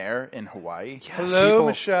through the air in Hawaii? Yes. Hello,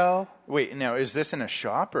 Michelle. Wait, now, is this in a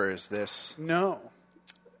shop or is this? No.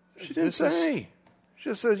 She didn't say. She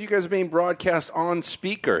just says you guys are being broadcast on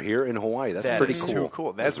speaker here in Hawaii. That's pretty cool. Too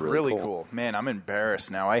cool. That's really cool. Man, I'm embarrassed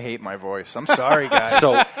now. I hate my voice. I'm sorry, guys.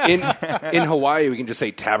 So in Hawaii, we can just say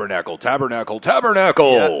Tabernacle, Tabernacle,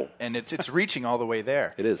 Tabernacle. Yeah, and it's reaching all the way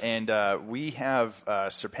there. It is. And we have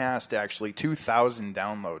surpassed, actually, 2,000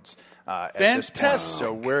 downloads at Fantastic. this point.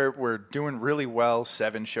 So we're doing really well,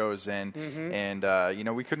 7 shows in. Mm-hmm.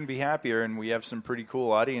 And, we couldn't be happier. And we have some pretty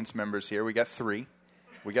cool audience members here. We got 3.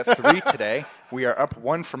 We got 3 today. We are up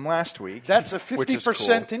 1 from last week. That's a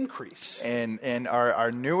 50% cool. increase. And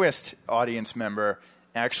our newest audience member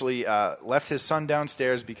actually left his son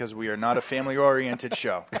downstairs because we are not a family-oriented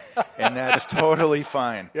show. And that's totally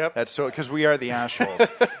fine. Yep. That's so because we are the Ashholes.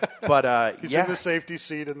 But he's in the safety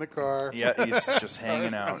seat in the car. Yeah, he's just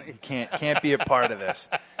hanging out. He can't be a part of this.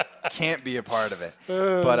 Can't be a part of it.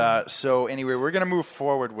 But so anyway, we're going to move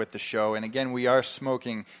forward with the show. And again, we are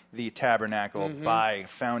smoking the Tabernacle by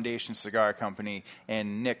Foundation Cigar Company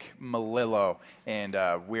and Nick Melillo. And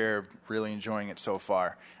we're really enjoying it so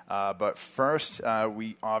far. But first,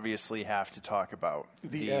 we obviously have to talk about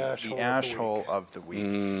the ash hole of the week.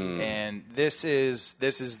 And this is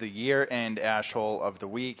the year-end ash hole of the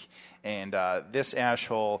week. And this ash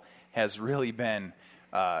hole has really been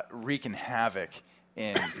wreaking havoc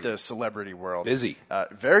in the celebrity world. Busy.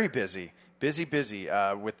 Very busy. Busy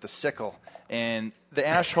with the sickle. And the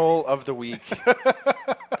ash hole of the week,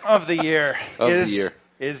 of the year,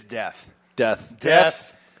 is death.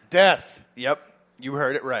 Death. Yep. You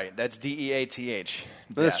heard it right. That's DEATH.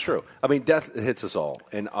 That's true. I mean, death hits us all,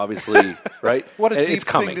 and obviously, right? What a and deep it's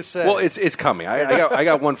coming. thing to say. Well, it's coming. I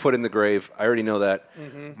got 1 foot in the grave. I already know that.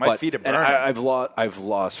 My feet are burning. I've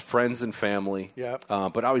lost friends and family. Yep.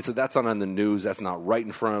 But obviously, that's not on the news. That's not right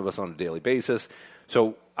in front of us on a daily basis.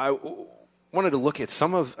 So I wanted to look at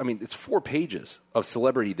it's 4 pages of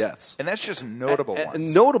celebrity deaths. And that's just notable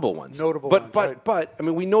ones. Notable ones. But I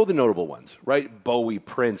mean, we know the notable ones, right? Bowie,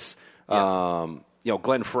 Prince,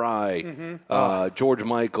 Glenn Frey, George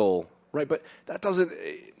Michael, right? But that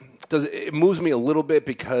it moves me a little bit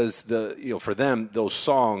because for them, those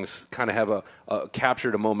songs kind of have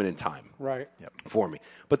captured a moment in time, right? For me.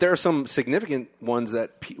 But there are some significant ones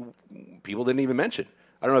that people didn't even mention.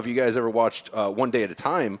 I don't know if you guys ever watched One Day at a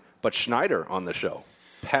Time, but Schneider on the show,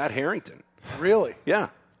 Pat Harrington, really? Yeah,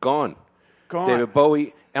 gone. David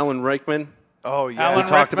Bowie, Alan Rickman. Oh, yeah. We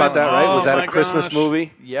talked about that, right? Was that a Christmas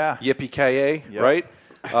movie? Yeah. Yippee-ki-yay, right?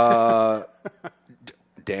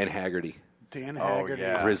 Dan Haggerty.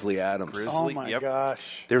 Yeah. Grizzly Adams. Oh, my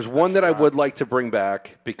gosh. There's one that I would like to bring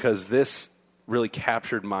back because this really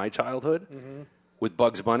captured my childhood with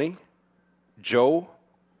Bugs Bunny. Joe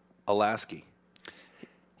Alaskey.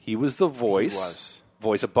 He was the voice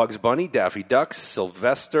of Bugs Bunny, Daffy Duck,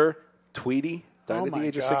 Sylvester, Tweety. Died at the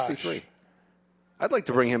age of 63. I'd like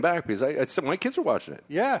to bring him back because my kids are watching it.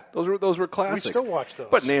 Yeah. Those were classics. We still watch those.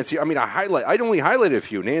 But Nancy, I only highlighted a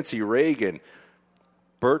few. Nancy Reagan,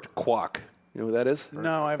 Bert Kwok. You know who that is?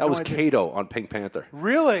 No, I have That no was idea. Kato on Pink Panther.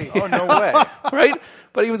 Really? Oh, no way. Right?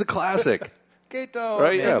 But he was a classic. Kato.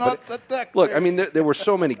 Right? Yeah. But look, I mean, there were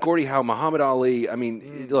so many. Gordie Howe, Muhammad Ali. I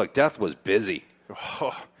mean, look, death was busy.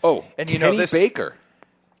 Oh, and Kenny Baker.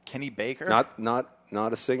 Kenny Baker? Not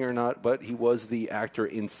a singer, but he was the actor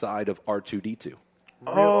inside of R2-D2.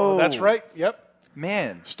 Oh, that's right. Yep.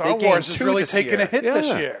 Man, Star Wars is really taking a hit this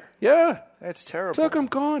year. Yeah. That's terrible. Took him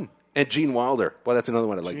gone. And Gene Wilder. Well, that's another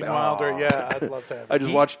one I like. Gene Wilder, yeah, I'd love to have him. I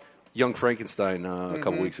just watched Young Frankenstein a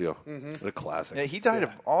couple weeks ago. What a classic. Yeah, he died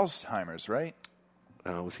of Alzheimer's, right?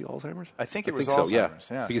 Was he Alzheimer's? I think it was Alzheimer's.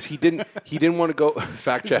 So, yeah. Because he didn't want to go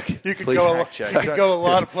fact check. You could please. go a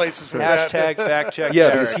lot of places with that. Hashtag fact check. Yeah,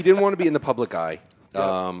 because he didn't want to be in the public eye.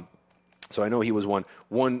 So I know he was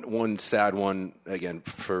one sad one again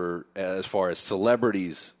for as far as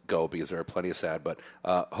celebrities go, because there are plenty of sad. But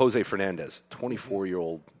Jose Fernandez,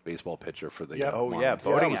 24-year-old baseball pitcher for the boating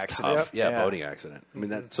accident. Boating accident. I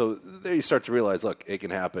mean so there you start to realize, look, it can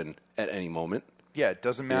happen at any moment. Yeah, it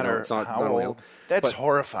doesn't matter it's not how only old. That's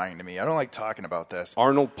horrifying to me. I don't like talking about this.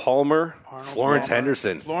 Arnold Palmer, Florence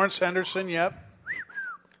Henderson. Florence Henderson, yep.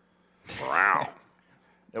 Wow.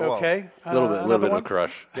 Okay. A little bit of a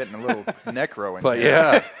crush. Getting a little neck rowing. But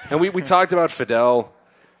yeah. And we talked about Fidel.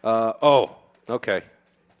 Okay.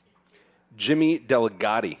 Jimmy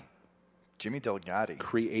Delgado. Jimmy Delgado.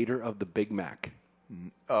 Creator of the Big Mac.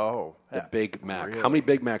 Oh. The Big Mac. Really? How many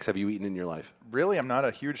Big Macs have you eaten in your life? Really? I'm not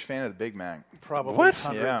a huge fan of the Big Mac. Probably What?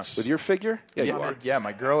 hundreds. Yeah. With your figure? Yeah, you are. Yeah,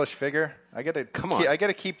 my girlish figure. I got to Come on. I got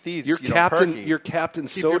to keep these. You're perky. You're Captain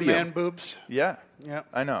Keep Sodium. your man boobs. Yeah. Yeah.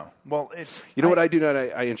 I know. Well, You know what I do now?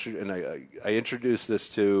 I introduced this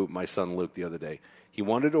to my son Luke the other day. He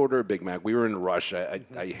wanted to order a Big Mac. We were in a rush. I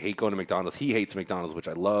hate going to McDonald's. He hates McDonald's, which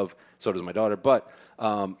I love. So does my daughter. But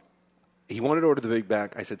he wanted to order the Big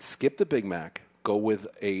Mac. I said, skip the Big Mac. Go with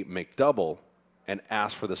a McDouble and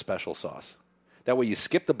ask for the special sauce. That way you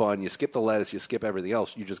skip the bun, you skip the lettuce, you skip everything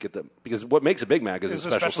else. You just get because what makes a Big Mac is a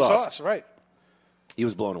special sauce. Right. He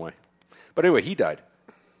was blown away. But anyway, he died.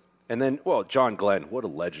 And then, John Glenn, what a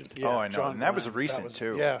legend. Yeah, I know. John And that was Glenn. recent,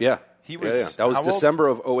 too. Yeah. Yeah. He was. Yeah. That was how old? December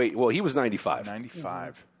of 2008. Well, he was 95.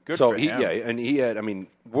 95. Good So for him. and he had,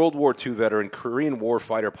 World War II veteran, Korean War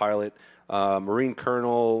fighter pilot, Marine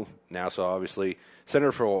Colonel, NASA obviously,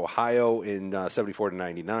 Senator for Ohio in 74 to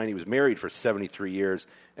 99. He was married for 73 years,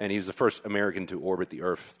 and he was the first American to orbit the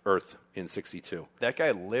Earth in 62. That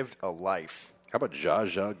guy lived a life. How about Zsa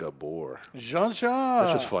Zsa Gabor? Zsa Zsa.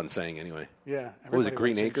 That's just fun saying anyway. Yeah. What was it,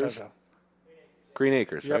 everybody Green likes Acres? Zsa Zsa. Green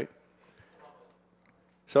Acres, Yep. right?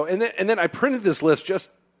 So, and then I printed this list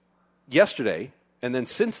just yesterday, and then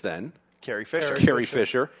since then, Carrie Fisher. Carrie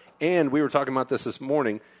Fisher. And we were talking about this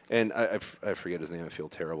morning, and I forget his name. I feel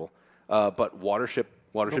terrible. But Watership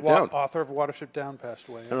Down. Author of Watership Down passed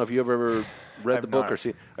away. I don't know if you ever read the book or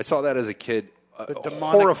seen. I saw that as a kid. The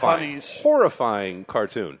demonic bunnies. Horrifying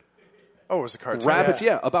cartoon. Oh, it was a cartoon. Rabbits,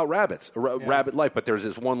 about rabbits, rabbit life. But there's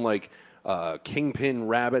this one kingpin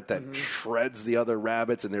rabbit that shreds the other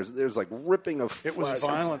rabbits, and there's like ripping of. It was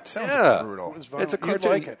violent. Sounds brutal. It was violent. It's a You'd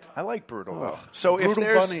cartoon. like it. I like brutal though. So if Brutal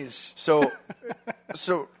there's bunnies.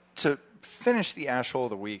 so to finish the Ashhole of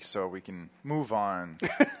the week, so we can move on.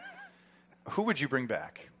 Who would you bring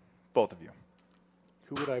back? Both of you.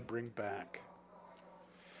 Who would I bring back?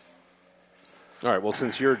 All right. Well,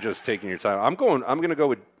 since you're just taking your time, I'm going to go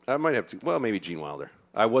with. I might have to. Well, maybe Gene Wilder.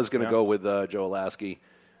 I was going to go with Joe Lasky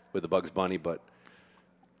with the Bugs Bunny, but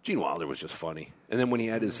Gene Wilder was just funny. And then when he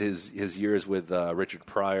had his years with Richard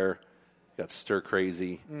Pryor, got stir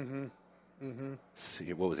crazy.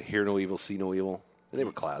 See, what was it? Hear No Evil, See No Evil. They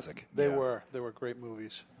were classic. They were great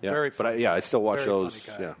movies. Yeah. Very funny. But I still watch Very those.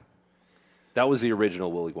 funny guy. Yeah. That was the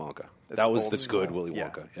original Willy Wonka. That's that was old the school. good Willy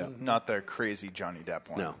Wonka. Yeah. Not the crazy Johnny Depp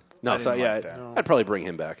one. No. I So didn't like that. I'd probably bring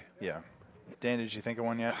him back. Yeah. Dan, did you think of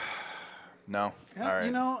one yet? No. Yeah, All right.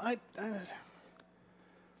 You know,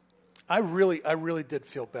 I really did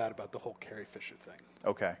feel bad about the whole Carrie Fisher thing.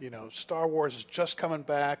 Okay. You know, Star Wars is just coming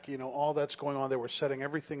back. You know, all that's going on. They were setting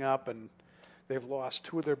everything up, and they've lost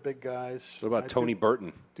two of their big guys. What about Tony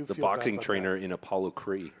Burton, the feel bad boxing about trainer that. in Apollo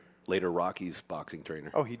Creed, later Rocky's boxing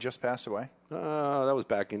trainer? Oh, he just passed away? That was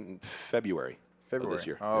back in February of this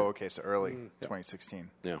year. Oh, okay. So early 2016.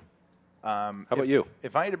 Yeah. How about you?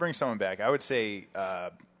 If I had to bring someone back, I would say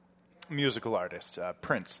musical artist,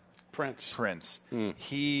 Prince. Prince.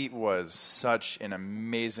 He was such an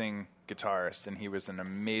amazing guitarist, and he was an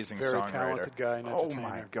amazing Very songwriter. talented guy and Oh entertainer.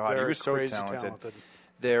 my God, he Very was so crazy talented.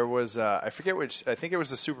 There was I forget which. I think it was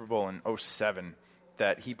the Super Bowl in 2007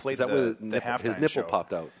 that he played Is that the halftime his nipple show.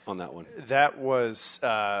 popped out on that one? That was. Do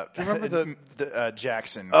you remember the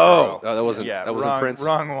Jackson? Oh, girl. that wasn't. Yeah, that wasn't wrong, Prince.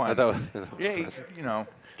 Wrong one. I thought, Yeah, you know.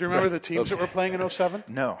 Do you remember the teams that were playing in 2007?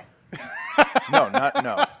 No.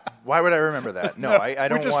 No. Why would I remember that? No, I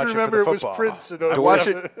don't we just watch remember it for the it was football. Prince in I watch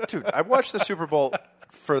 07. it, dude. I watched the Super Bowl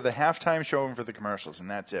for the halftime show and for the commercials, and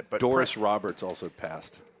that's it. But Doris Roberts also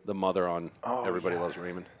passed, the mother on Everybody Loves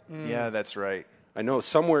Raymond. Yeah, that's right. I know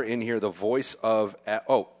somewhere in here the voice of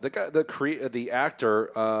the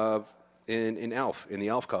actor in Alf, in the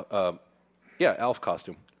Alf Alf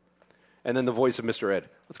costume, and then the voice of Mr. Ed.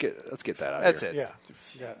 Let's get that out. That's of here. it.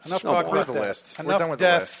 Yeah. Enough talk about the death. list. We're Enough done with the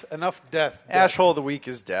death. list. Enough death. Ashhole of the week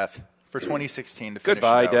is death for 2016. To finish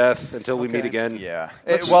Goodbye, it out. Death. Until we meet again. Yeah.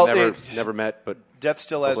 Never met, but Death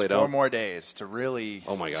still has hopefully 4 more days to really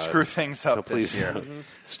screw things up please. this year.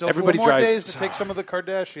 Still Everybody 4 more drives- days to take some of the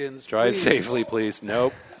Kardashians. drive please. safely, please.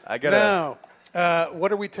 Nope. I got Now,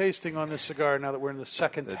 what are we tasting on this cigar now that we're in the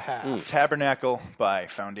second half? Tabernacle by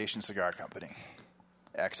Foundation Cigar Company.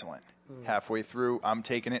 Excellent. Halfway through, I'm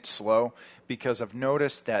taking it slow because I've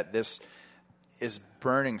noticed that this is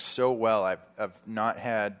burning so well. I've not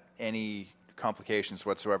had any complications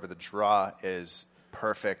whatsoever. The draw is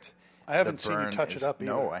perfect. I haven't The seen you burn touch it up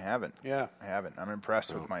either. No, I haven't. Yeah. I haven't. I'm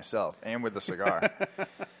impressed with myself and with the cigar.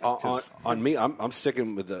 On me, I'm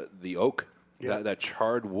sticking with the oak. Yeah. That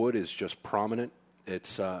charred wood is just prominent.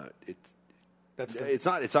 It's That's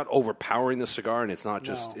not overpowering the cigar, and it's not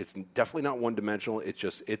just. No. It's definitely not one dimensional. It's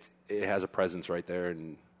just it has a presence right there,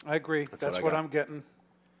 and I agree. That's what got. I'm getting.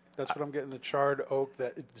 That's what I'm getting. The charred oak.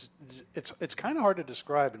 That it's kind of hard to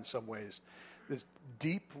describe in some ways. This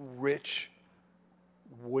deep, rich,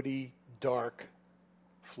 woody, dark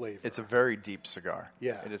flavor. It's a very deep cigar.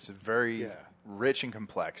 Yeah. It is very rich and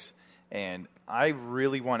complex. And I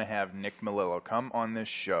really want to have Nick Melillo come on this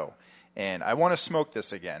show. And I want to smoke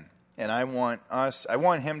this again. And I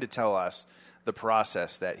want him to tell us the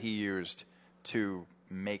process that he used to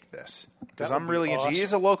make this. Because I'm really interested. He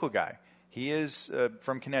is a local guy. He is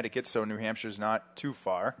from Connecticut, so New Hampshire's not too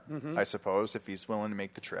far, I suppose, if he's willing to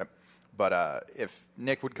make the trip. But if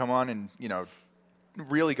Nick would come on and,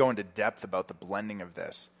 really go into depth about the blending of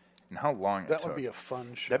this and how long it took. That would be a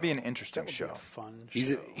fun show. That'd be an interesting show. Be a fun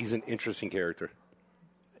show. He's an interesting character.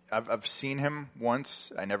 I've seen him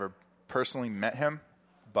once. I never personally met him,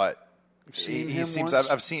 but he seems. Once?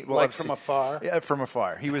 I've seen. Well, like from afar. Yeah, from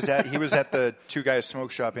afar. He was at the Two Guys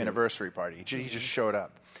Smoke Shop anniversary party. He just showed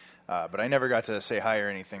up, but I never got to say hi or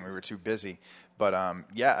anything. We were too busy. But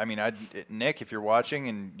Nick, if you're watching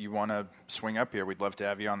and you want to swing up here, we'd love to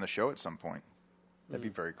have you on the show at some point. That'd be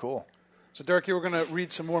very cool. So, Dirk, you were going to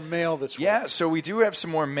read some more mail this week. Yeah, so we do have some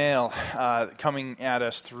more mail coming at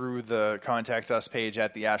us through the Contact Us page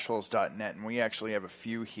at theashholes.net, and we actually have a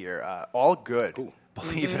few here. All good,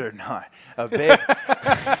 believe it or not. A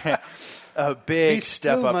big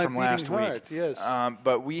step up from last week. Yes.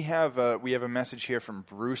 But we have a message here from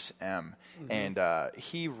Bruce M. And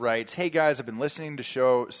he writes, "Hey guys, I've been listening to the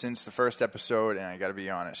show since the first episode, and I got to be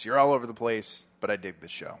honest, you're all over the place, but I dig the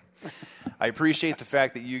show. I appreciate the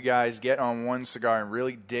fact that you guys get on one cigar and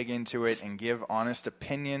really dig into it and give honest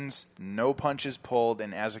opinions, no punches pulled,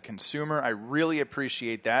 and as a consumer, I really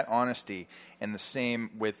appreciate that honesty, and the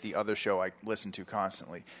same with the other show I listen to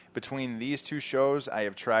constantly. Between these two shows, I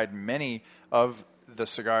have tried many of the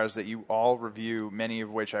cigars that you all review, many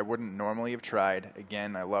of which I wouldn't normally have tried.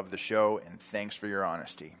 Again, I love the show, and thanks for your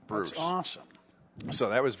honesty, Bruce." That's awesome. So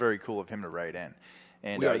that was very cool of him to write in.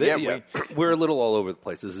 And we're a little all over the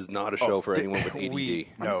place. This is not a show for anyone with ADD.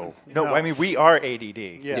 No. I mean, we are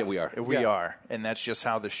ADD. Yeah, we are. We are, and that's just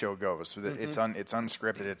how the show goes. It's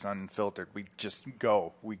unscripted. It's unfiltered. We just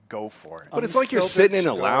go. We go for it. But it's like you're sitting in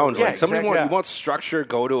a lounge. Yeah, like somebody exactly. you want structure,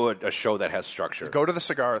 go to a show that has structure. Go to the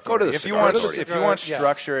Cigar Authority. Go to the if you Cigar want Authority. if you want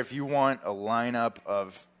structure, if you want a lineup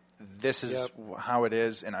of this is how it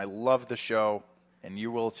is, and I love the show. And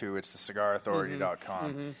you will too. It's the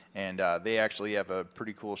CigarAuthority.com. And they actually have a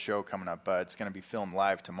pretty cool show coming up. It's going to be filmed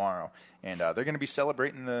live tomorrow. And they're going to be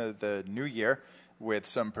celebrating the new year with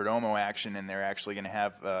some Perdomo action. And they're actually going to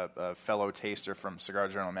have a fellow taster from Cigar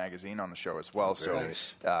Journal magazine on the show as well.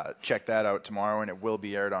 Nice. Check that out tomorrow. And it will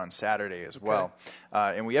be aired on Saturday as well.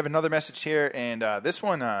 And we have another message here. And this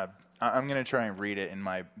one, I'm going to try and read it in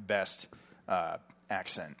my best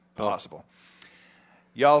accent possible.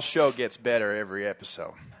 Y'all's show gets better every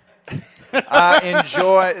episode. I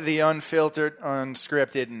enjoy the unfiltered,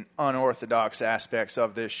 unscripted, and unorthodox aspects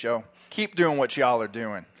of this show. Keep doing what y'all are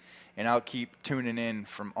doing, and I'll keep tuning in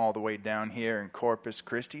from all the way down here in Corpus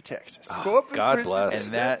Christi, Texas. God bless.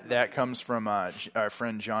 And that comes from our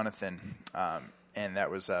friend Jonathan, and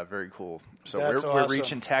that was very cool. So That's we're awesome.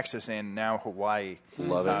 reaching Texas and now Hawaii.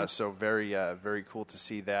 Love it. So very cool to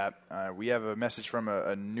see that. We have a message from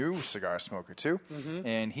a new cigar smoker too,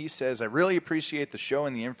 and he says, "I really appreciate the show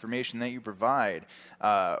and the information that you provide.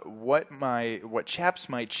 What chaps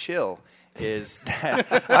my chill is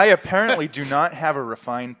that I apparently do not have a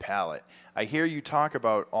refined palate. I hear you talk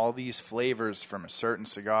about all these flavors from a certain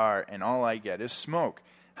cigar, and all I get is smoke.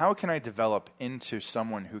 How can I develop into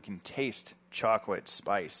someone who can taste chocolate,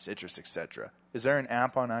 spice, citrus, etc.? Is there an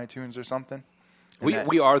app on iTunes or something?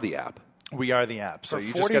 We are the app. We are the app. So For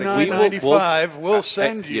you just got to $49.95, we'll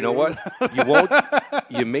send you. You know what? You won't.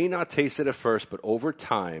 You may not taste it at first, but over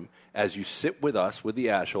time, as you sit with us with the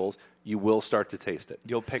Ashholes, you will start to taste it.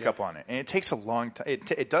 You'll pick up on it, and it takes a long time.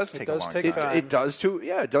 It does take a long time. It does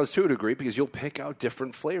to a degree, because you'll pick out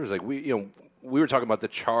different flavors. Like we were talking about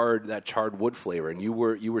that charred wood flavor, and you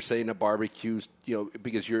were saying a barbecues,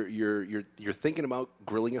 because you're thinking about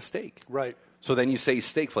grilling a steak, right? So then you say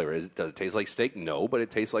steak flavor. Does it taste like steak? No, but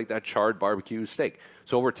it tastes like that charred barbecue steak.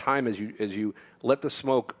 So over time, as you let the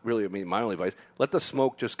smoke, really, I mean, my only advice, let the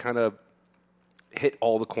smoke just kind of hit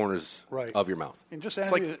all the corners of your mouth. And just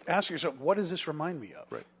ask yourself, what does this remind me of?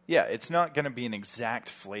 Right. Yeah, it's not going to be an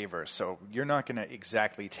exact flavor, so you're not going to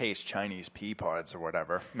exactly taste Chinese pea pods or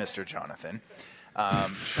whatever, Mr. Jonathan.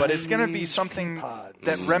 But it's going to be something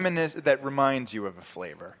that reminds you of a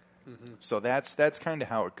flavor. Mm-hmm. So that's kind of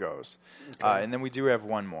how it goes. Okay. And then we do have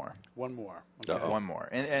one more. One more. Okay. One more.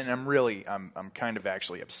 And I'm kind of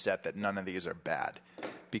actually upset that none of these are bad,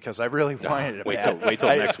 because I really wanted it. Wait till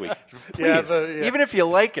next week. Please, even if you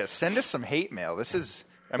like us, send us some hate mail. This is...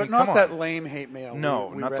 But not that lame hate mail.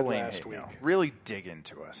 No, not the lame hate mail. Really dig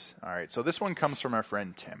into us. All right, so this one comes from our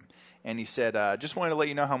friend Tim. And he said, just wanted to let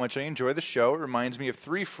you know how much I enjoy the show. It reminds me of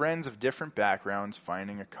three friends of different backgrounds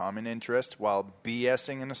finding a common interest while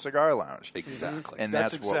BSing in a cigar lounge. Exactly. And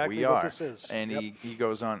that's exactly what we are. What this is. And he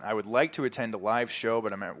goes on, I would like to attend a live show,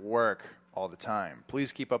 but I'm at work all the time.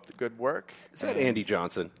 Please keep up the good work. Is that Andy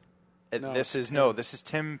Johnson? This is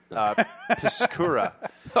Tim Piscura.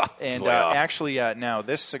 And actually, now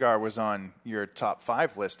this cigar was on your top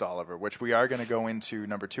 5 list, Oliver, which we are going to go into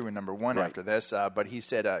number 2 and number 1 after this. But he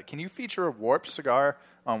said, can you feature a Warp cigar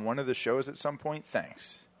on one of the shows at some point?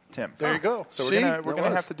 Thanks, Tim. There you go. So we're gonna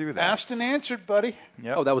have to do that. Asked and answered, buddy.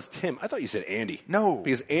 Yep. Oh, that was Tim. I thought you said Andy. No,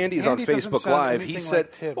 because Andy's Andy on Facebook Live. He said,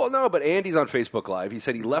 like Tim. "Well, no, but Andy's on Facebook Live." He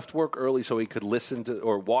said he left work early so he could listen to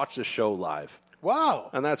or watch the show live. Wow.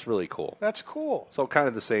 And that's really cool. That's cool. So kind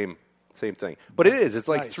of the same thing. But it is. It's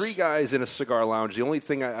like Nice. 3 guys in a cigar lounge. The only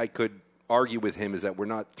thing I could argue with him is that we're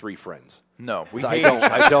not 3 friends. No,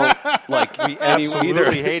 I don't like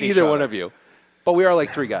absolutely hate either one of you. But we are like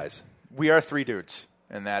 3 guys. We are 3 dudes,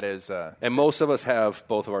 and that is. And most of us have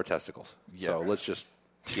both of our testicles. Yeah. So let's just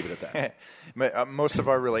keep it at that. Most of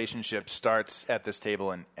our relationship starts at this table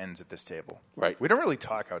and ends at this table. Right. We don't really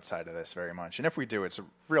talk outside of this very much, and if we do, it's a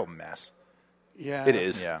real mess. Yeah. It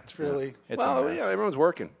is. Yeah. It's really. It's a mess. Yeah, everyone's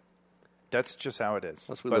working. That's just how it is.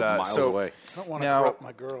 Plus we live miles away. I don't want to now, corrupt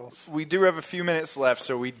my girls. We do have a few minutes left,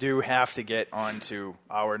 so we do have to get on to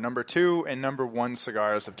our number 2 and number 1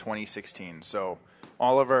 cigars of 2016. So,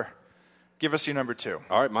 Oliver, give us your number 2.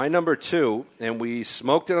 All right, my number 2, and we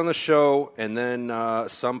smoked it on the show, and then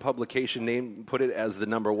some publication put it as the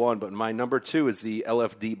number 1, but my number 2 is the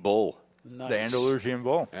LFD Bull. Nice. The Andalusian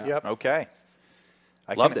Bull. Yeah. Yep. Okay.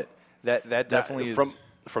 Loved it. That definitely is.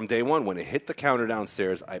 From day one, when it hit the counter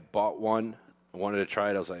downstairs, I bought one. I wanted to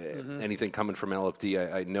try it. I was like, anything coming from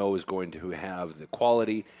LFD, I know is going to have the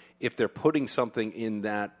quality. If they're putting something in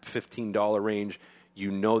that $15 range,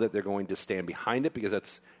 you know that they're going to stand behind it, because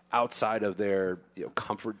that's outside of their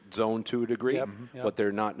comfort zone to a degree, what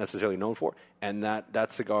they're not necessarily known for. And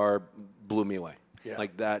that cigar blew me away. Yeah.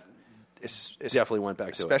 Like that definitely went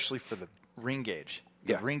back to it. Especially for the ring gauge.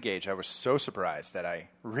 The ring gauge, I was so surprised that I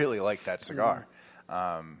really liked that cigar.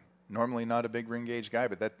 Normally not a big ring gauge guy,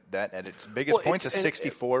 but that at its biggest point's a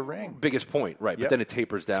 64 ring. Biggest point, right. But then it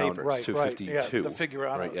tapers down to 52. Yeah, the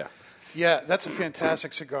Figurado. Right, yeah. Yeah, that's a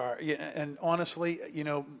fantastic cigar. Yeah, and honestly,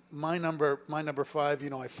 my number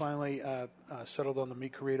 5, I finally settled on the Mi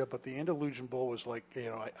Querida, but the Andalusian Bull was like,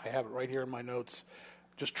 I have it right here in my notes,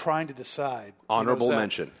 just trying to decide. Honorable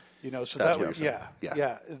mention. So That's that was, yeah.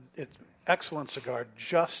 It's excellent cigar.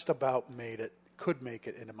 Just about could make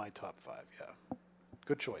it into my top 5. Yeah,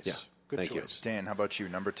 good choice. Yeah. Good Thank choice. you. Dan, how about you?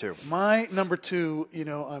 Number 2. My number 2,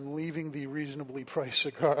 I'm leaving the reasonably priced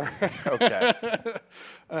cigar. Okay.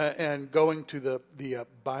 And going to the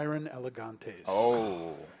Byron Elegantes.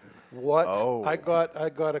 Oh. What? Oh. I got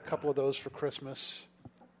a couple of those for Christmas.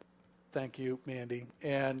 Thank you, Mandy.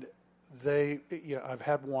 And I've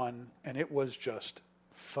had one, and it was just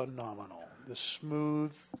phenomenal. The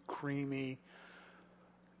smooth, creamy,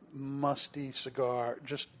 musty cigar,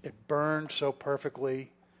 it burned so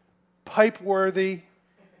perfectly. Pipe worthy.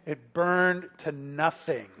 It burned to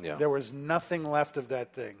nothing. Yeah. There was nothing left of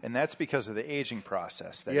that thing. And that's because of the aging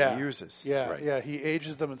process that he uses. Yeah, Right. yeah. He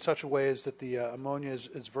ages them in such a way as that the ammonia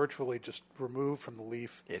is virtually just removed from the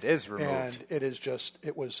leaf. It is removed. And it is just,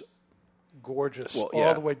 it was gorgeous Well,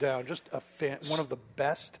 all the way down. Just one of the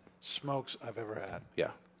best smokes I've ever had. Yeah.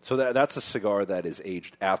 So that's a cigar that is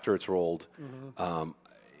aged after it's rolled.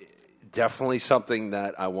 Definitely something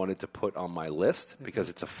that I wanted to put on my list because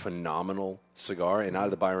it's a phenomenal cigar. And out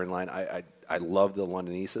of the Byron line, I love the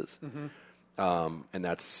Londoneses, and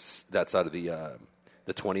that's out of the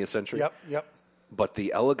 20th century. Yep. But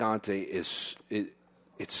the Elegante it's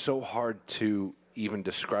so hard to even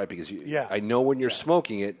describe because I know when you're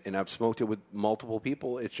smoking it, and I've smoked it with multiple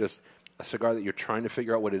people. It's just a cigar that you're trying to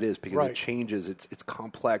figure out what it is because it changes. It's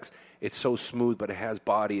complex. It's so smooth, but it has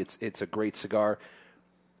body. It's a great cigar.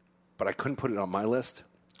 But I couldn't put it on my list.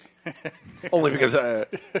 Only because,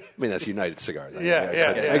 that's United Cigars. I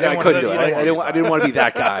couldn't do it. I didn't want to be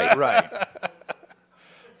that guy. Right. I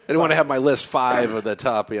didn't want to have my list 5 of the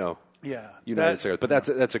top, United Cigars. But that's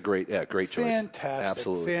a great choice.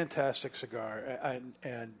 Fantastic cigar.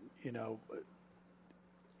 And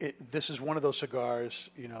this is one of those cigars,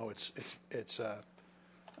 it's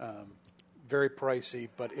very pricey,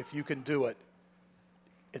 but if you can do it,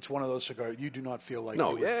 it's one of those cigars you do not feel like.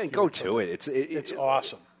 No, go to it. It's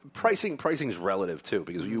awesome. Pricing's relative too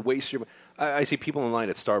because you waste your. I see people in line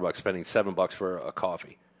at Starbucks spending $7 for a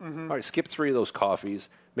coffee. All right, skip 3 of those coffees,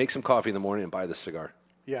 make some coffee in the morning, and buy this cigar.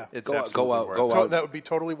 Yeah, it's go out. That would be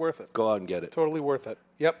totally worth it. Go out and get it. Totally worth it.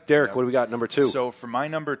 Yep. Derek, what do we got? Number 2. So for my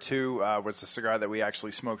number 2 was a cigar that we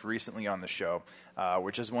actually smoked recently on the show,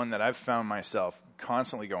 which is one that I've found myself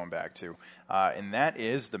constantly going back to, and that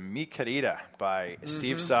is the Mi Querida by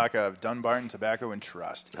Steve Saka of Dunbarton Tobacco and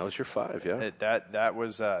Trust. That was your 5, yeah. That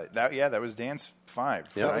was Dan's 5.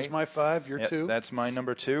 Yeah. That was my 5. Your 2. That's my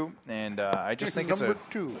number 2, and I just think it's number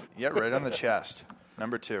 2. Yeah, right on the chest.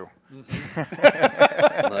 Number 2.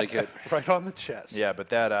 I like it. Right on the chest. Yeah, but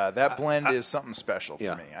that blend is something special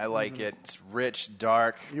for me. I like it. It's rich,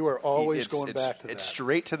 dark. You are always going back to that. It's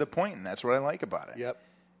straight to the point, and that's what I like about it. Yep.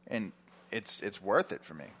 And it's worth it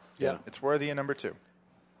for me. Yeah. It's worthy of number 2.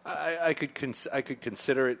 I could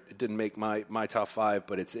consider it. It didn't make my top 5,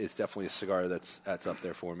 but it's definitely a cigar that's up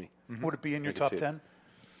there for me. Would it be in your top 10?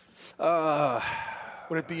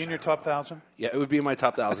 Would it be in your top 1,000? Yeah, it would be in my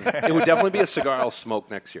top 1,000. It would definitely be a cigar I'll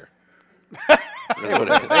smoke next year.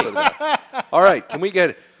 All right, can we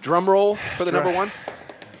get drum roll for the number 1?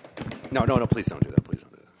 No, please don't do that. Please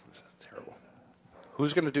don't do that. That's terrible.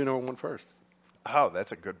 Who's going to do number 1 first? Oh,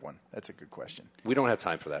 that's a good one. That's a good question. We don't have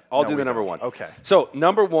time for that. I'll do the number 1. Okay. So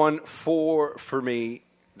number 1 for me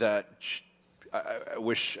that I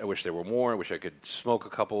wish there were more. I wish I could smoke a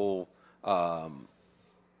couple on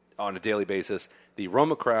a daily basis. The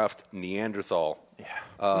Romacraft Neanderthal. Yeah.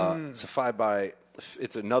 It's a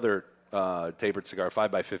it's another tapered cigar,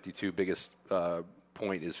 5x52. Biggest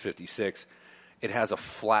point is 56. It has a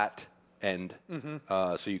flat end,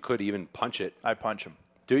 so you could even punch it. I punch them.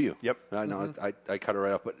 Do you? Yep. I know. I cut it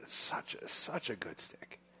right off, but such a good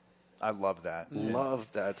stick. I love that.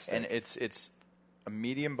 Love that stick. And it's a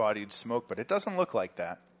medium-bodied smoke, but it doesn't look like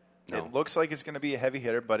that. No. It looks like it's going to be a heavy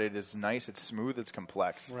hitter, but it is nice. It's smooth. It's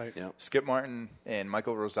complex. Right. Yep. Skip Martin and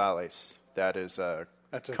Michael Rosales. That's a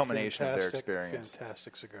culmination of their experience.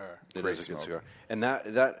 Fantastic cigar. It is a good cigar. And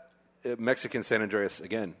that Mexican San Andreas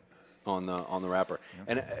again on the wrapper.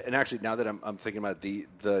 Yep. And actually, now that I'm thinking about it,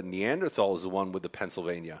 the Neanderthal is the one with the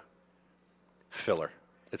Pennsylvania filler.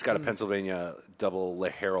 It's got a Pennsylvania double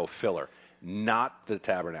Lajero filler, not the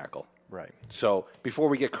Tabernacle. Right. So before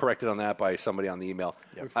we get corrected on that by somebody on the email,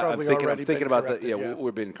 I'm thinking about corrected, that.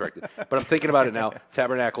 We're being corrected. But I'm thinking about it now.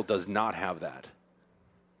 Tabernacle does not have that,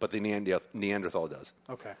 but the Neanderthal does.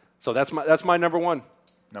 Okay. So that's my number 1.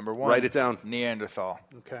 Number 1. Write it down. Neanderthal.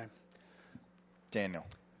 Okay. Daniel.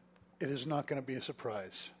 It is not going to be a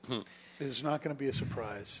surprise. It is not going to be a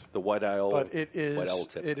surprise. The white owl. But it is. White owl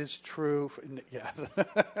tip. It is true.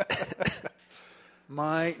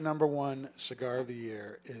 My number 1 cigar of the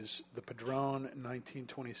year is the Padron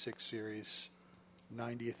 1926 series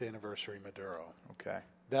 90th anniversary Maduro. Okay.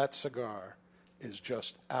 That cigar is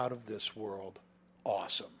just out of this world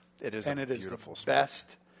awesome. It is beautiful the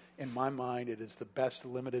best, in my mind, it is the best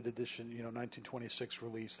limited edition, 1926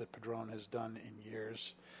 release that Padron has done in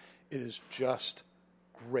years. It is just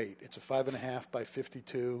great. It's a 5.5 by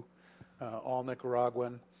 52, all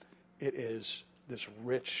Nicaraguan. It is this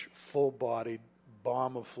rich, full-bodied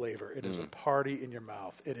bomb of flavor. It is a party in your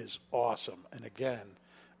mouth. It is awesome. And again,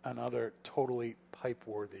 another totally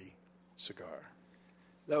pipe-worthy cigar.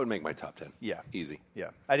 That would make my top 10. Yeah. Easy.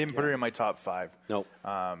 Yeah. I didn't put it in my top 5. Nope.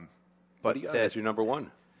 But that's your number 1.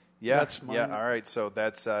 Yeah. That's mine. Yeah. All right. So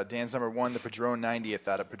that's Dan's number 1, the Padron 90th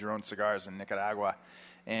out of Padron Cigars in Nicaragua.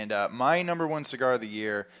 And my number 1 cigar of the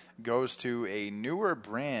year goes to a newer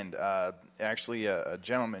brand, actually a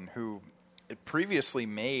gentleman who previously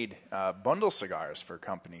made bundle cigars for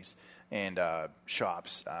companies and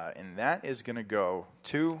shops. And that is going to go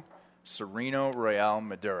to Sereno Royale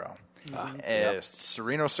Maduro.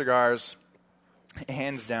 Sereno Cigars,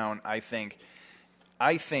 hands down, I think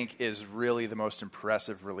is really the most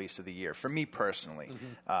impressive release of the year for me personally.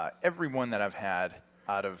 Every one that I've had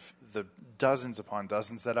out of the dozens upon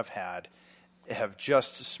dozens that I've had have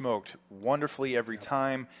just smoked wonderfully every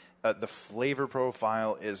time. The flavor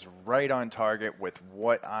profile is right on target with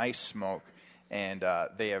what I smoke. And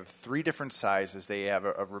they have 3 different sizes. They have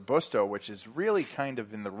a Robusto, which is really kind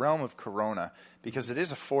of in the realm of Corona because it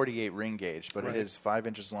is a 48 ring gauge, but it is 5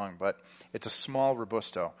 inches long. But it's a small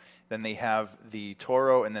Robusto. Then they have the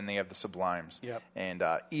Toro, and then they have the Sublimes. Yep. And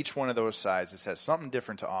each one of those sizes has something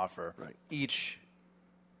different to offer. Right. Each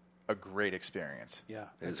a great experience. Yeah,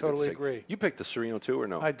 It I is a totally good stick. agree. You picked the Sereno too, or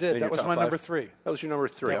no? I did. In That your was top my 5? number 3. That was your number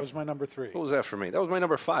 3. That was my number 3. What was that for me? That was my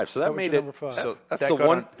number 5. So that was made your it. number 5. So That's that the got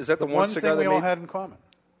one. on- Is that the One one thing cigar we that all made? had in common.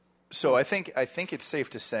 So I think it's safe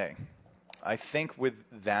to say, I think with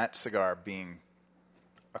that cigar being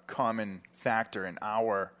a common factor in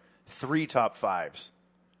our 3 top 5s,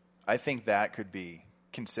 I think that could be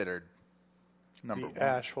considered number 1. The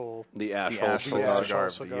Ashhole. The The Ashhole Ashhole cigar. cigar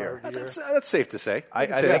of the year. That's safe to say. I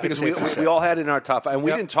can say think that it's because safe to say. we all had it in our top 5, and we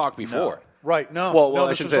Yep. didn't talk before. Right, no. Well, no, I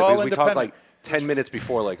this should was say all because we talked like independent. 10 minutes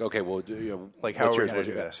before, like, okay, well, Like, how what's are we yours? going What's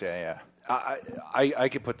to do yours? this? Yeah. I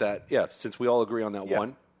could put that, since we all agree on that Yeah.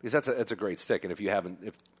 one, because that's a great stick, and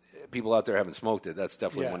if people out there haven't smoked it, that's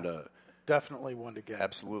definitely Yeah. one to. Definitely one to get.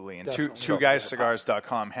 Absolutely. And Definitely.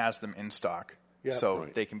 2guyscigars.com has them in stock. Yep. So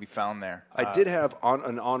Right. they can be found there. I did have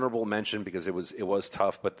an honorable mention because it was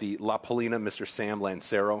tough, but the La Polina Mr. Sam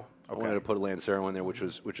Lancero. I wanted to put a Lancero in there, which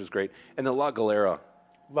was great, and the La Galera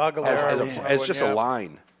La Galera. as just a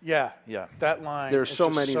line. Yeah. Yeah. That line. There's is so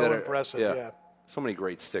just many so that impressive. are Yeah. so many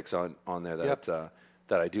great sticks on there that Yep.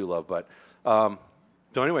 that I do love. But so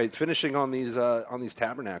anyway, finishing on these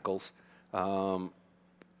Tabernacles.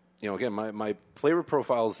 Again, my flavor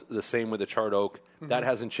profile is the same with the charred oak. That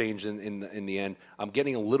hasn't changed in the end. I'm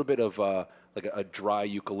getting a little bit of like a dry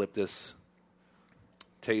eucalyptus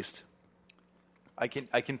taste. I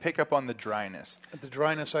can pick up on the dryness. The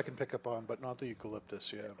dryness I can pick up on, but not the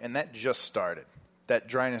eucalyptus, yeah. And that just started. That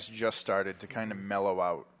dryness just started to kind of mellow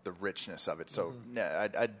out the richness of it. So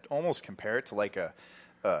I'd almost compare it to like a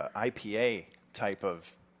IPA type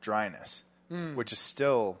of dryness, which is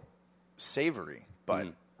still savory, but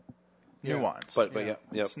nuanced. But it's but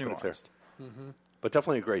it's nuanced. But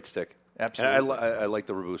definitely a great stick. Absolutely. And I like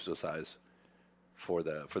the Robusto size for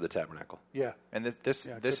the Tabernacle. Yeah. And this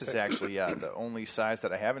is actually the only size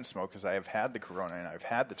that I haven't smoked because I have had the Corona and I've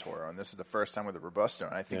had the Toro, and this is the first time with the Robusto,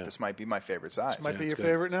 and I think this might be my favorite size. Might be your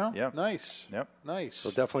favorite now? Yeah. Nice. Yep. Nice.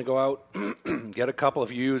 So definitely go out, get a couple.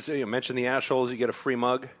 If you mention the ash holes, you get a free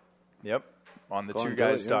mug. Yep. On the Go and do it,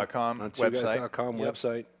 2guys.com On website. 2guys.com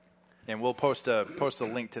website. And we'll post a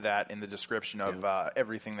link to that in the description of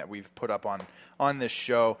everything that we've put up on this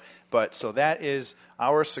show. But so that is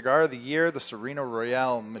our cigar of the year, the Sereno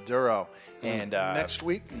Royale Maduro. And next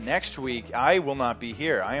week I will not be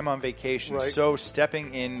here. I am on vacation. Right. So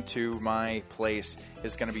stepping into my place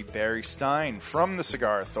is going to be Barry Stein from the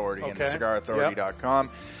Cigar Authority and thecigarauthority.com.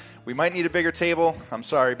 Yep. We might need a bigger table. I'm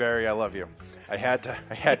sorry, Barry. I love you. I had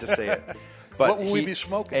to say it. But what will we be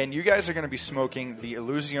smoking? And you guys are going to be smoking the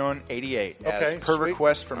Illusion 88 as per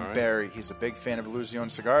request from Barry. He's a big fan of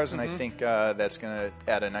Illusion cigars, and I think that's going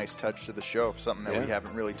to add a nice touch to the show, something that we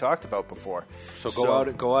haven't really talked about before. So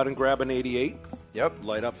go out and grab an 88. Yep.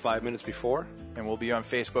 Light up 5 minutes before. And we'll be on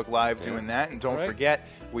Facebook Live doing that. And don't forget,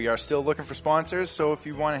 we are still looking for sponsors. So if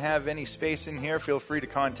you want to have any space in here, feel free to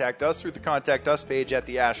contact us through the Contact Us page at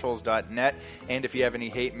theashholes.net. And if you have any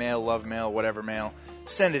hate mail, love mail, whatever mail,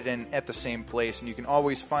 send it in at the same place. And you can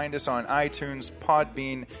always find us on iTunes,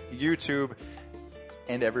 Podbean, YouTube,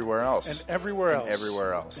 and everywhere else. And everywhere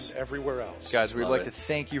else. Guys, we'd like to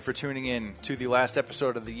thank you for tuning in to the last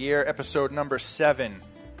episode of the year, episode number 7.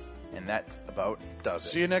 And that about does it.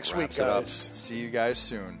 See you next week, guys. See you guys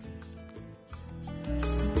soon.